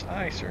 meters,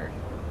 aye, sir.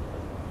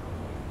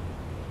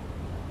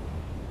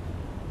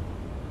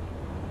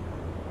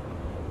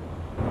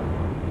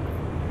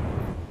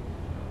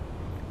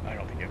 I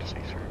don't think you have to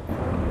say sir.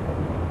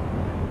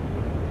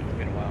 It's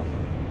been a while.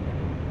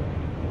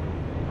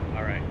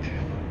 All right.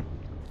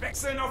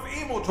 Wechseln auf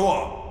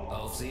E-Motor.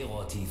 Auf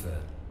Seerohrtiefe.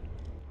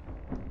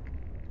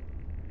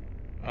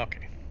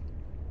 Okay.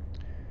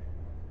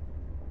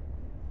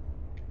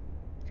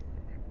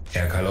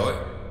 Herr Kaloi.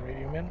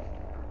 Radio man.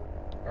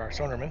 Or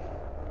sonarman.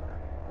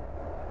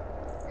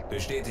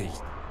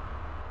 Bestätigt.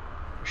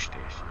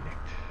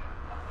 Bestätigt.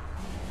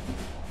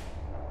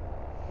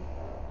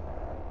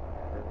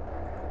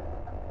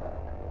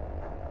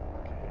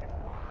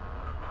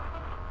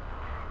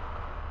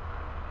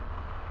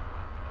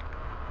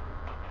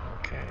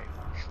 Okay,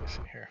 let's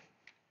listen here.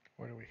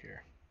 What do we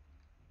hear?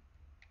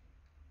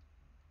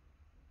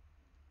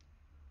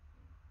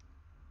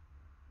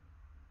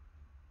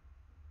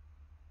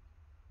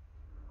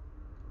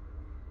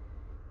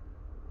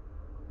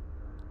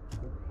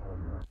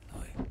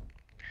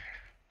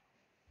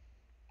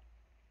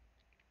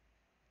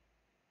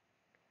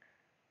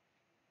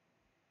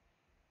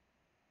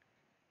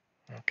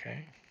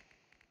 Okay.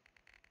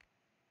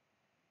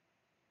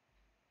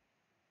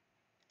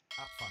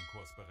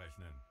 Abfangkurs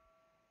berechnen.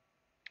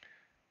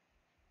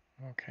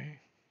 Okay.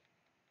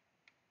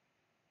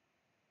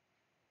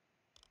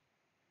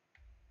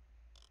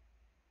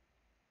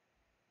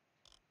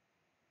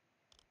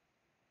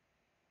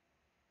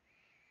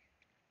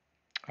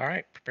 All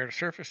right, prepare to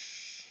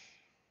surface.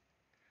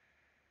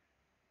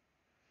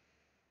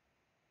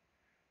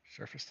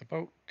 Surface the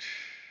boat.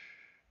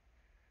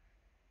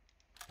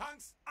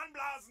 Tanks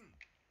anblasen.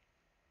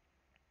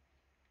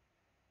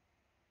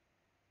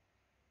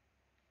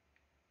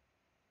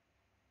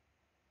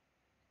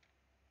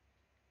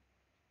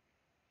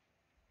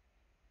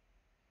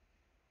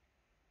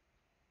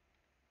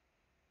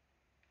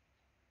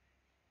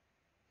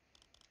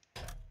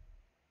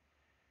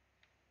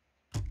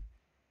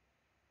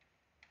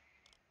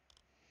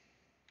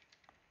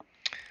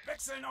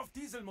 Wechseln auf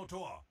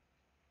Dieselmotor.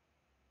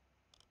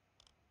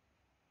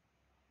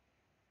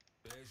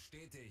 Bestätigt.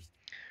 Bestätigt.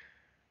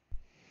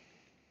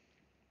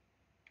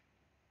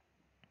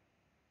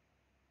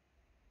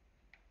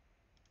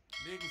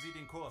 Legen Sie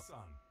den Kurs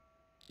an.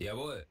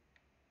 Jawohl.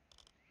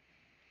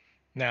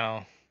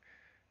 Now,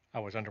 I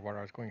was underwater.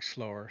 I was going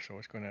slower, so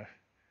it's going to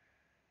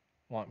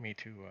want me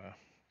to.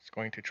 It's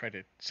going to try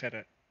to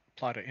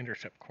plot an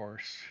intercept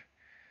course.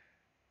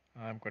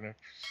 I'm going to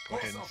go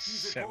ahead Kurs and auf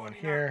diese set one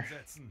Koordinaten here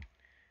setzen.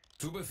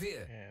 Zu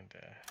Befehl. and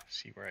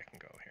see where I can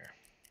go here.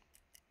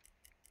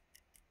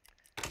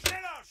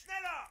 Schneller,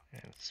 schneller!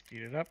 And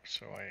speed it up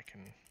so I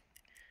can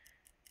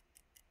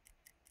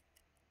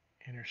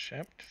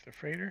intercept the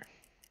freighter.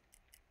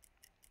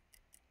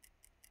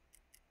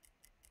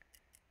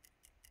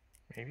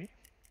 Maybe.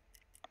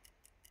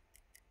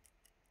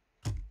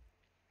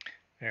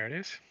 There it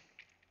is.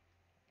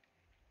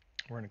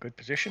 We're in a good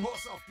position.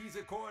 Kurs auf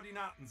diese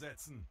Koordinaten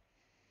setzen.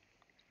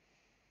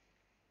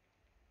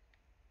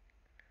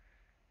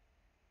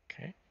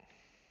 Okay.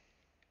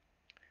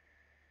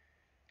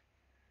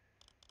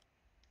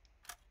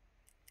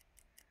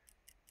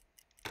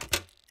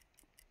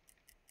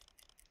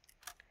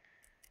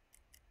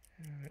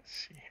 Let's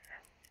see here.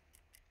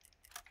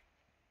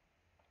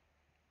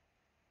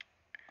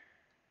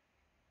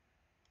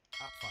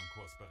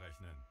 Abfangkurs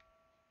berechnen.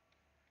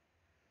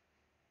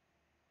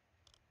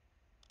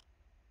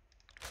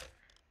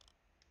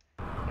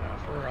 Now,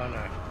 if we're on a... I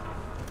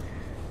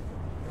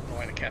don't know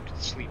why the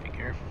captain's sleeping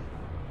here.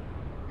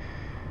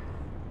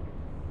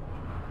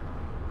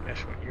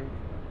 Guess what? If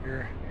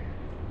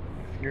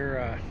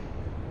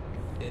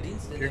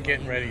you're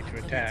getting ready to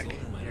attack,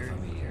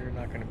 you're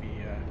not going to be.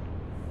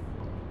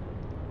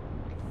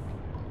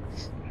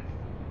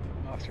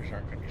 Officers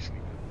aren't going to be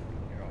sleeping.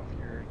 You know, if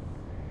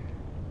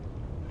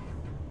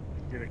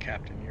you're the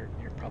captain, you're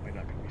probably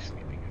not going to be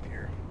sleeping if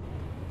you're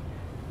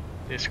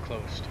this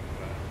close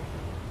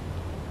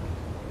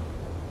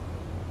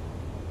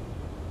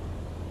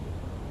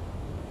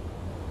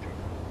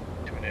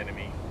to an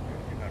enemy.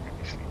 You're not going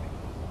to be sleeping.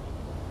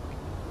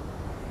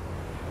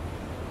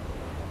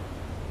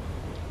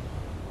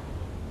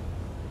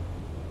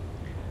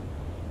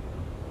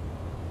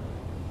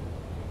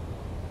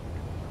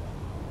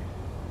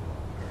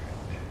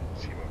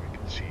 See what we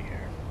can see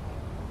here.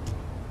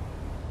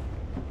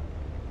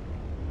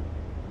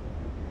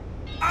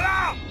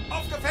 Alarm!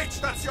 Auf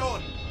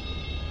Gefechtsstation!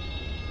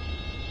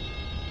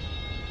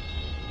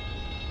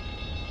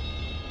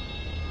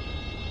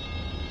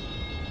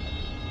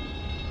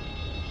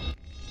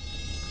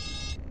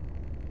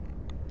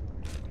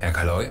 Herr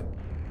Kaloy?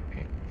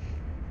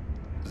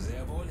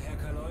 Sehr wohl, Herr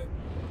Kaloy.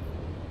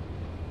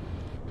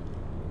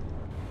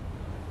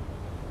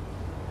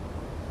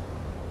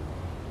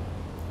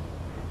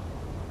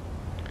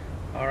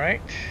 All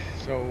right,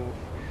 so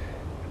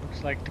it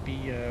looks like to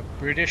be a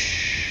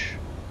British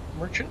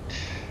merchant.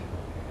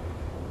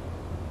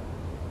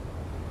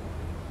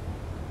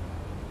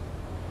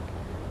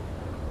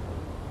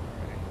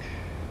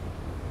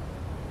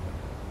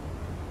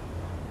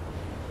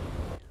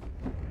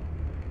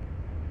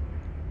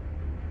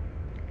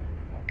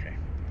 Okay.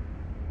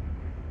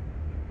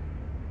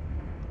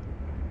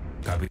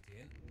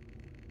 Kapitän?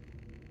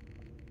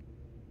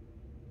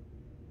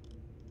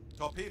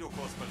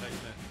 Torpedokurs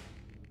berechnen.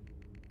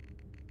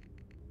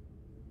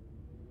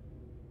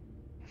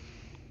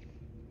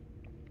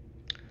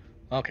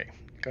 Okay,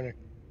 gonna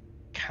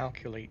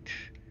calculate.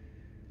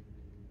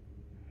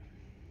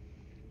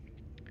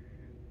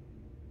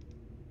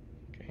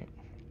 Okay.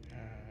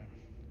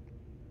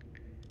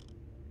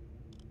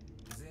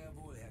 Sehr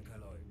wohl, Herr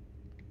Kaloy.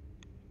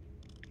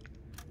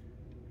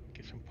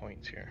 Get some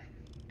points here.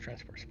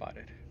 Transport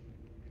spotted.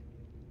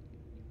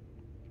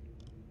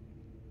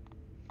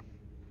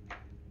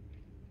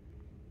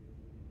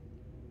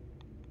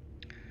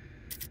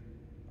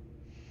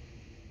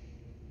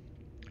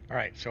 All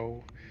right,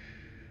 so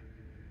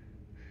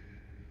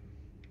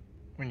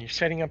when you're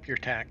setting up your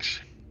tacks,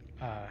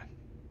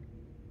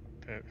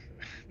 the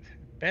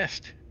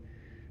best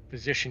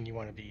position you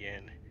want to be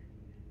in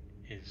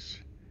is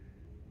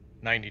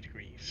 90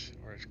 degrees,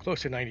 or as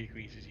close to 90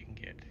 degrees as you can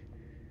get.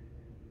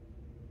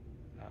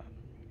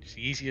 It's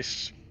the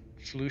easiest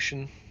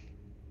solution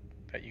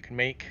that you can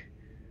make.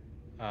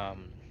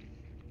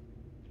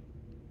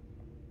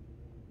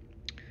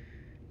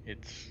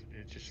 It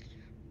just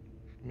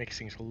makes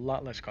things a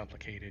lot less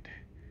complicated.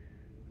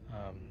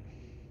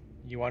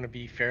 You want to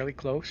be fairly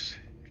close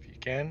if you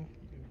can.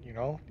 You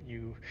know,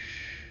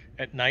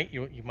 at night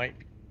you might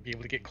be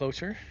able to get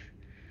closer.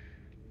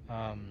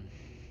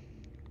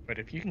 But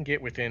if you can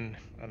get within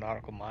a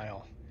nautical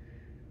mile,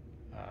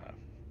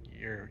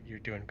 you're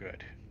doing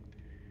good.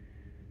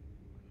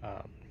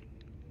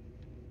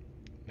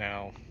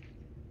 Now,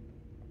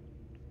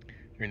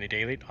 during the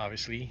daylight,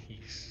 obviously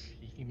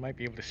he might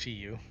be able to see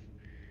you.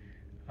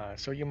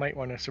 So you might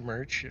want to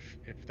submerge if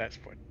that's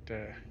what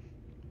if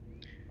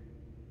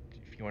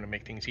you want to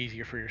make things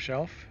easier for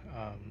yourself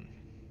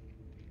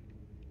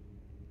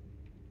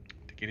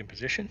to get in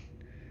position.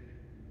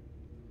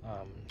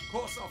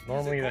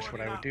 Normally that's what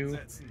I would do,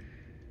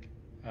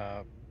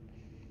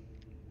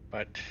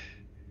 but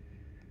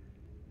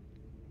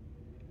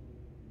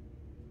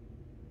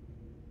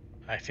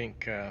I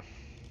think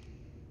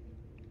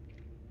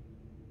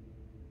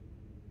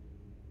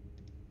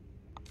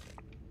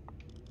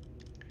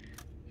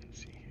let's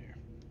see here.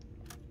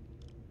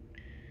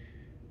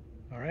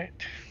 All right.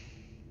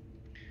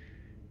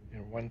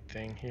 And one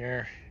thing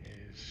here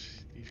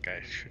is these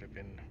guys should have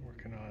been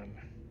working on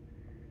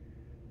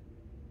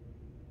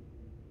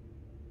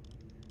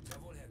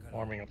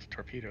warming up the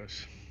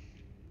torpedoes.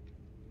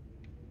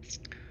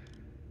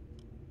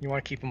 You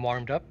want to keep them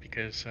warmed up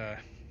because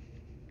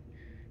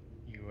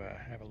you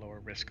have a lower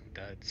risk of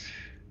duds,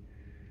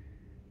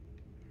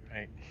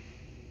 right?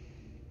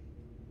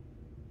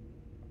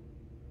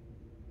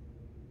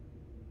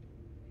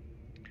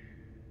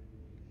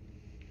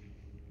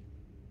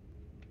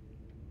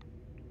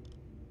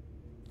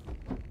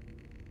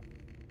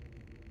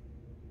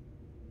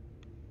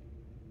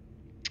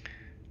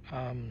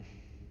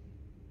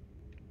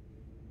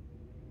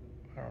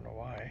 I don't know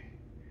why.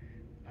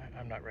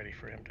 I'm not ready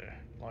for him to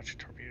launch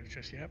torpedoes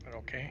just yet, but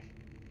okay.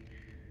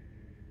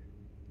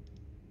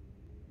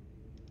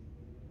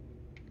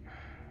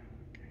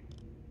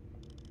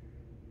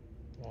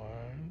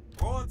 One,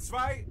 Rohr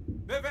 2,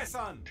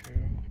 bewässern. 2.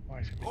 Why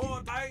is it making Rohr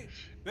me do 3,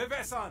 this?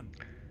 bewässern.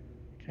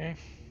 Okay.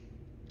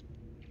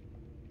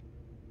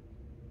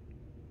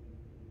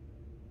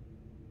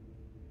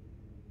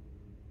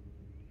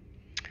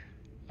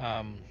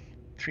 Um,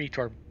 3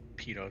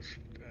 torpedoes.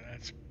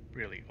 That's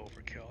really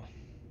overkill.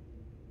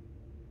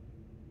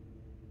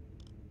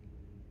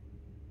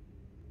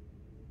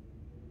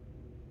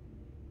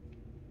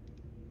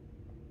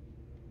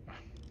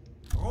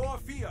 Rohr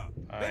 4,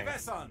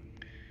 bewässern.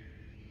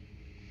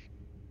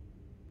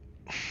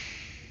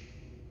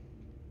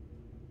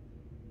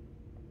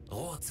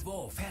 Rohr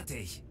 2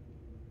 fertig.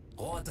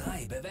 Rohr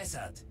 3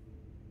 bewässert.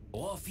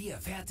 Rohr 4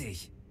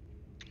 fertig.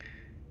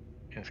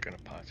 And it's gonna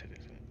pause it,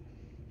 isn't it?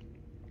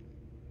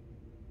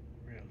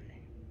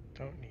 Really?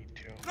 Don't need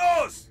to.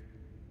 Los!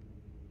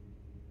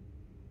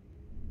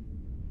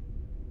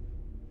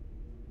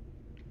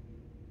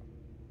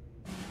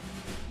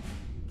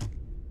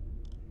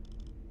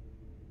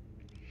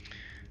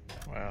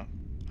 Well,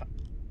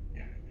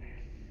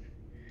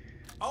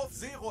 Auf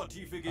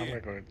Seerohrtiefe I'm gonna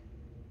gehen. go to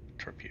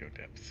torpedo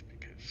depth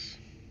because,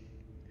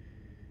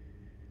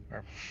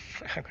 or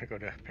I'm gonna go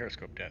to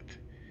periscope depth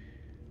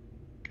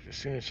because as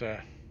soon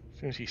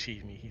as he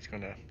sees me, he's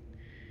gonna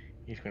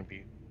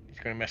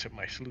mess up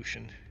my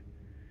solution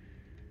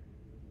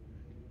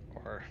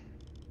or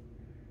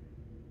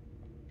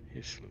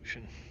his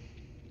solution.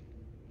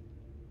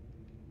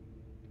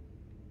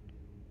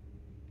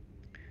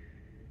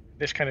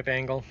 This kind of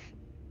angle,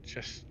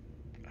 just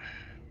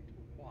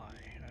why?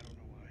 I don't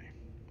know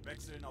why.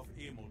 Wechseln auf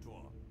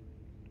E-Motor.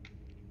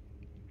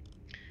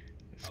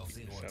 Let's Auf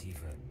speed this up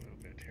Seerohrtiefe. a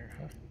little bit here,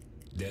 huh?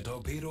 Der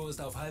Torpedo ist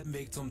auf halbem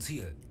Weg zum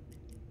Ziel.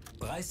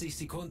 30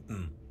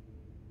 Sekunden.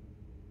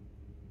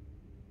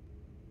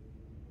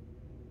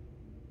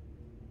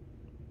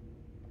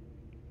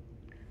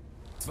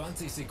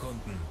 ...20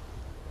 Sekunden.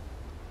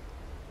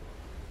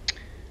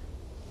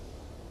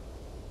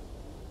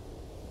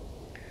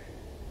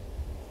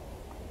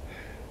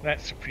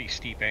 That's a pretty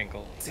steep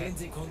angle. 10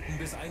 Sekunden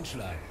bis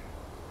Einschlag.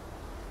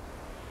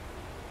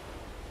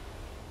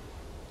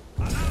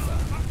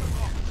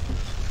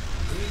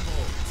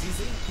 Höhenbruch, Sie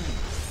sinken.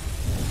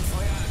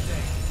 Feuer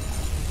entdeckt.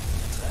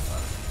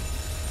 Treffer.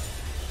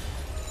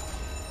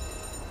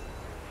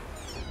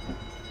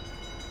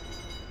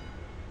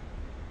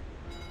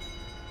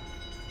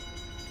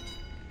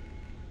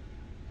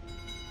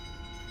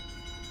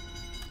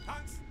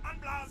 Tanks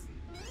anblasen.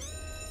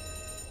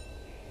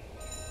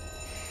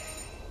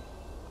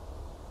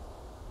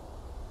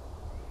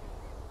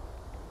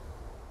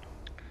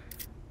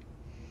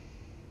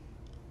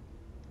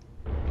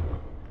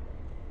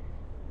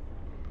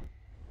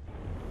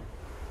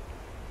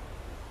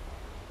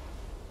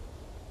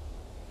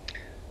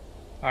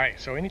 All right,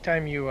 so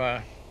anytime you,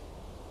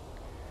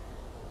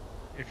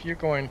 if you're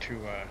going to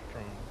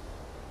from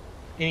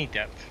any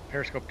depth,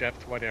 periscope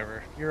depth,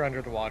 whatever, if you're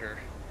under the water,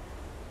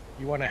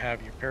 you want to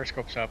have your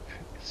periscopes up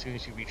as soon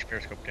as you reach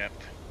periscope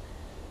depth.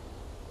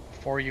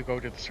 Before you go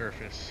to the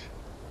surface,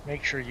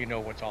 make sure you know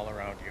what's all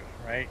around you,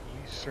 right?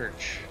 You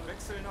search,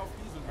 Wechseln auf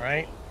Dieselmotor.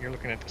 right? You're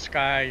looking at the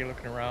sky, you're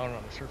looking around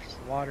on the surface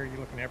of the water, you're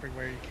looking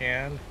everywhere you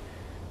can,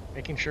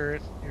 making sure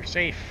you're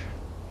safe.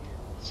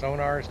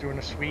 Sonar is doing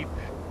a sweep,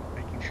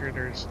 making sure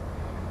there's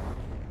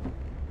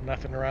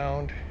nothing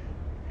around,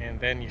 and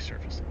then you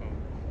surface the boat.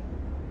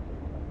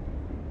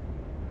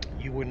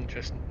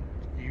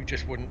 You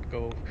just wouldn't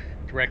go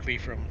directly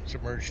from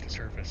submerged to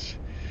surface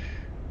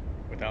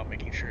without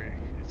making sure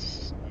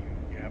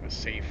you have a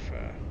safe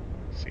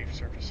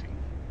surfacing.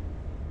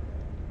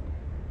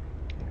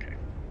 Okay.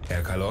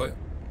 Herr Kaloy?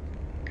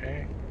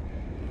 Okay.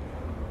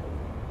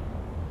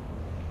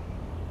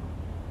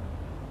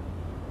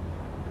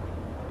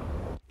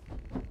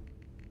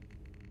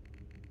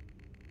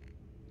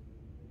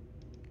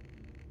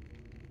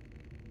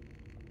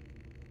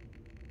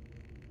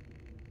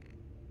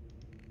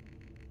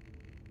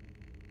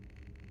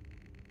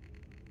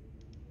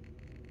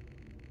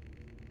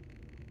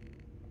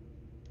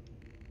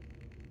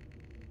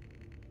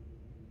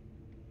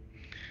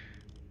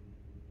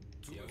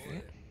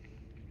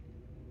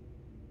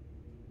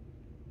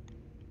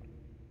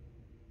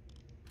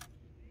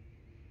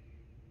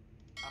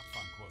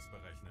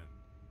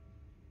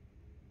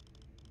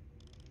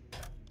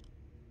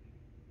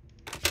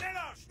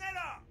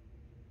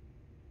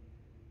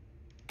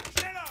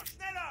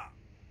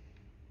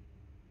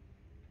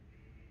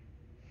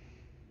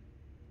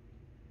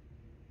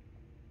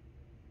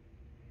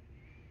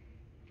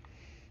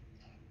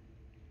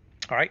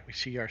 All right, we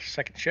see our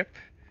second ship.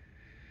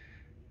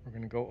 We're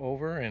going to go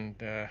over and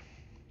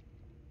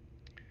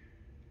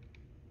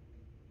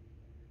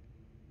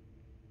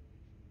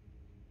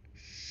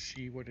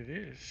see what it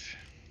is.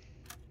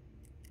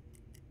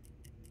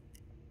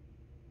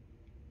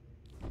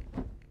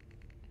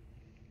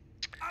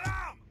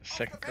 Alarm!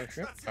 Second Auf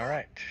ship. Gefechtsstation! All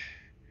right.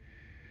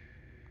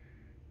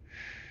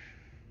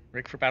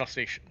 Rig for battle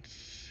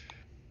stations.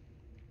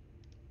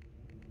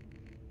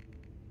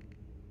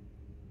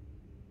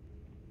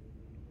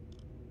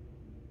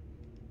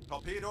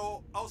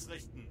 Torpedo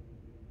ausrichten.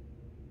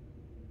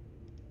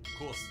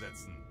 Kurs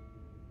setzen.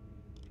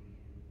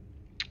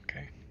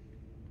 Okay.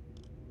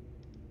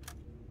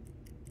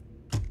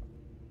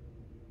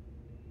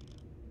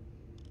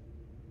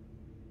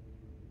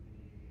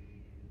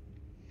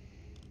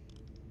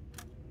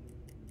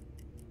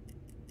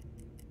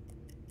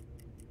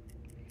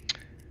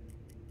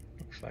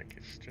 Looks like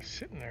it's just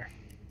sitting there.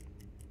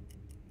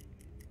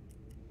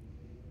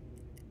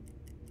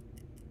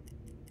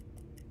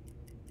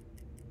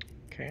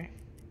 Okay.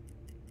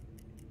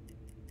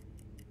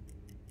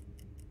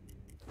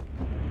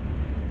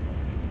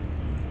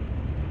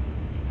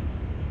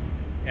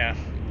 Yeah.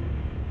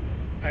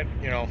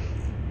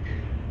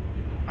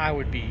 I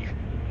would be.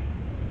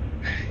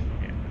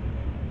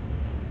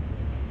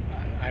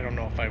 I don't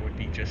know if I would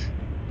be just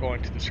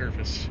going to the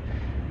surface,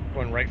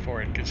 going right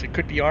for it, because it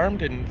could be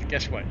armed, and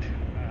guess what?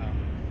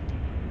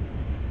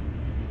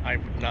 I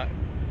would not.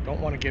 Don't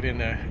want to get in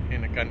a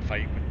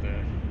gunfight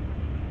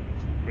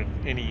with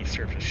any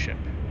surface ship.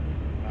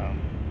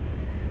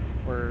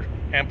 We're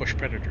ambush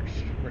predators.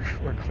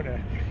 We're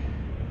gonna,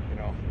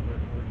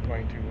 we're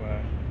going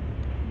to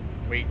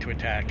wait to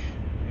attack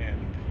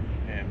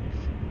and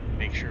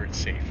make sure it's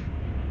safe.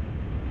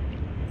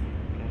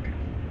 Okay.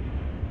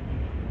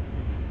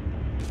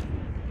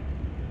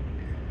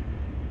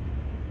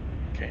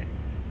 Okay.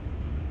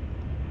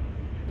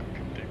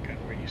 Deck gun.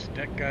 We're using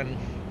deck gun.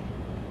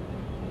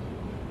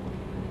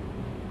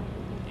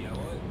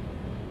 Jawohl.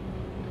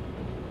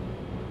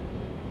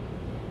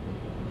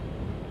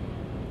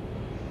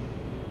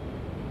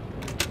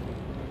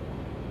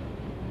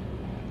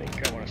 I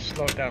think I want to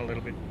slow it down a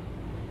little bit.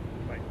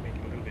 Might make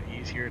it a little bit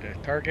easier to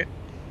target.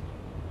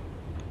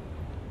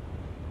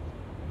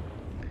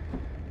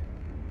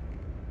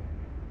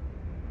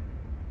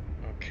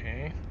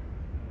 Okay.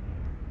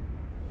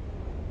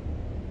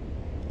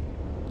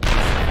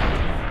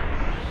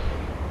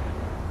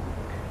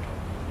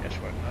 Guess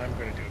what? I'm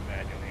going to do it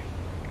manually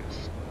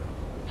because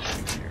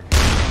it's easier.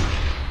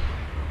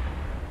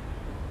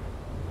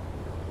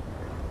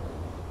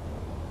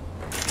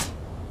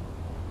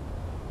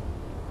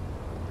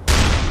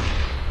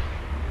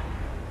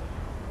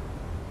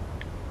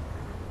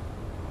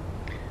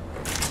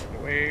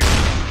 Wave.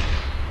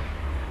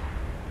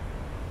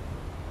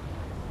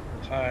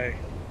 High.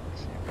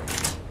 Let's see.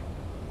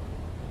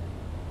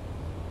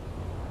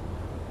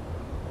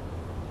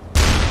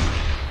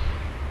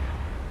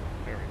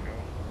 There we go.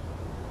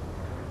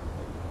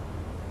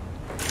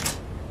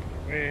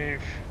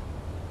 Wave.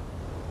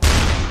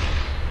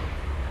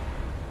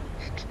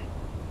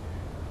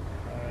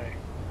 High.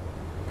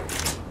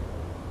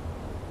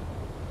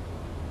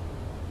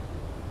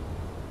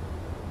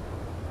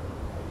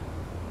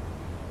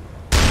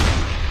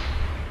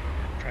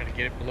 Try to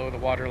get it below the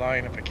water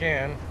line if I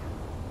can.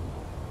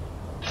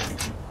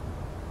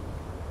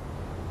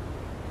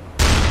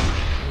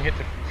 When you hit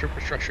the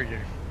superstructure,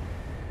 you're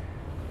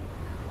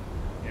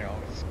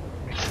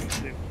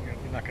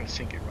not going to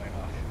sink it right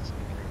off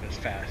as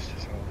fast.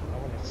 So I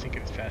want to sink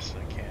it as fast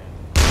as I can.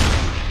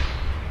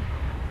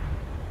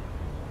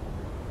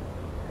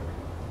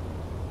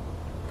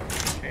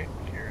 Okay,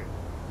 gear it.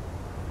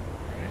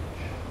 Right,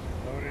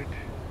 loaded.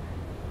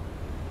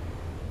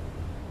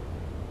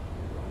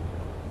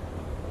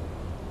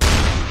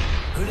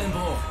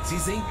 Hüllenbruch, Sie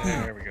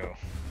sinken. There we go.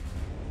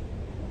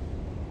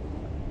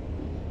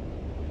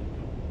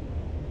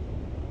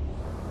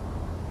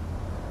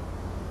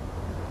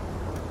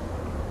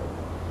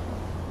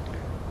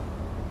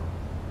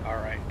 All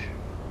right.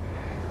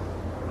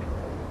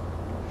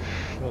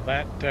 Well,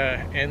 that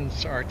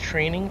ends our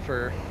training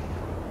for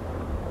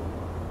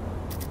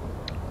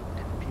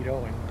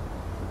torpedo and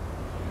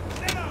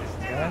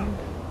gun.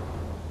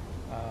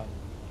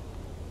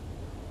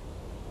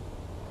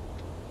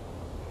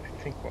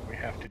 I think what we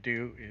have to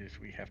do is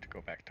we have to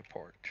go back to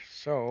port.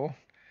 So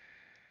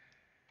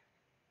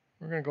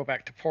we're going to go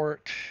back to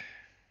port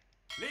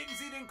Legen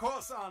Sie den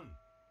Kurs an.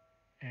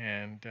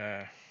 and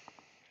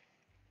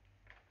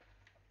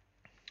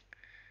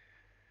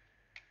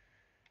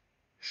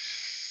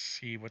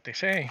see what they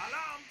say.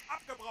 Alarm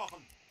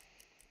abgebrochen.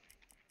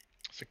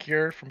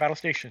 Secure from battle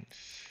stations.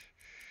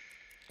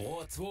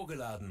 Rohr 2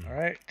 geladen. All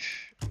right,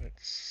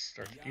 let's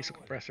start the diesel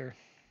compressor.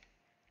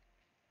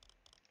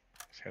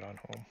 Let's head on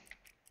home.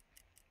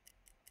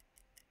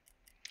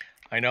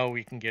 I know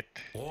we can get.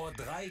 Rohr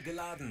 3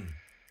 geladen.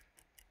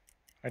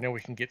 I know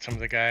we can get some of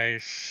the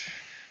guys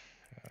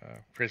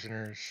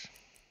prisoners.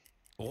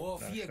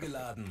 Rohr No, 4 sorry.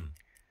 geladen.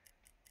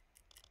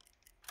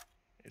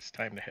 It's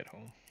time to head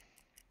home.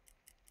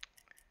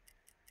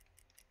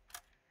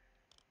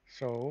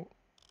 So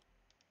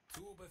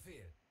Zu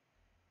Befehl.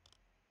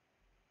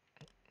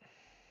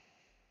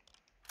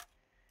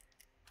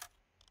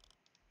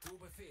 Zu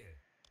Befehl.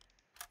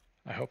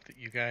 I hope that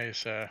you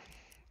guys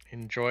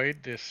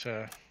enjoyed this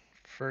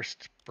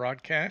first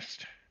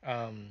broadcast.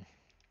 Aye,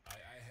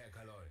 aye, Herr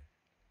Kaloy.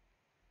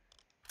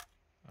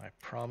 I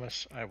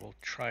promise I will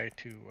try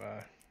to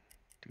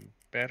do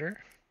better.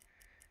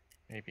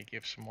 Maybe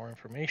give some more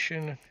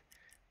information,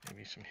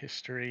 maybe some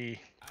history,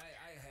 Aye,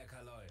 aye, Herr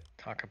Kaloy.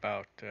 talk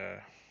about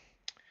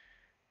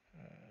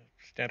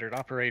standard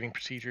operating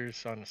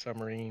procedures on a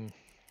submarine.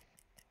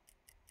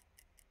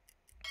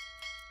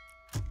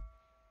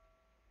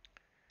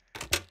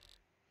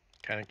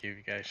 Kind of give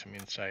you guys some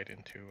insight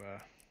into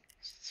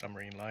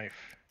submarine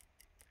life.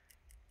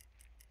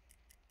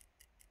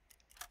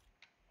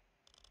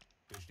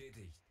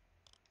 Bestätigt.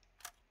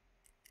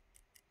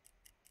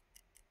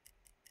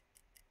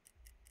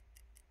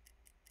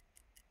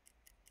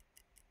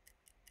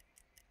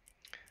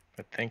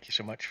 But thank you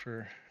so much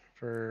for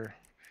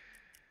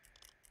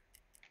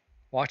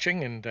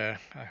watching, and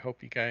I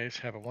hope you guys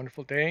have a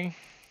wonderful day.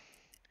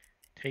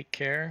 Take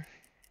care,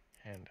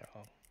 and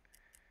I'll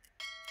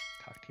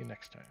talk to you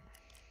next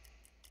time.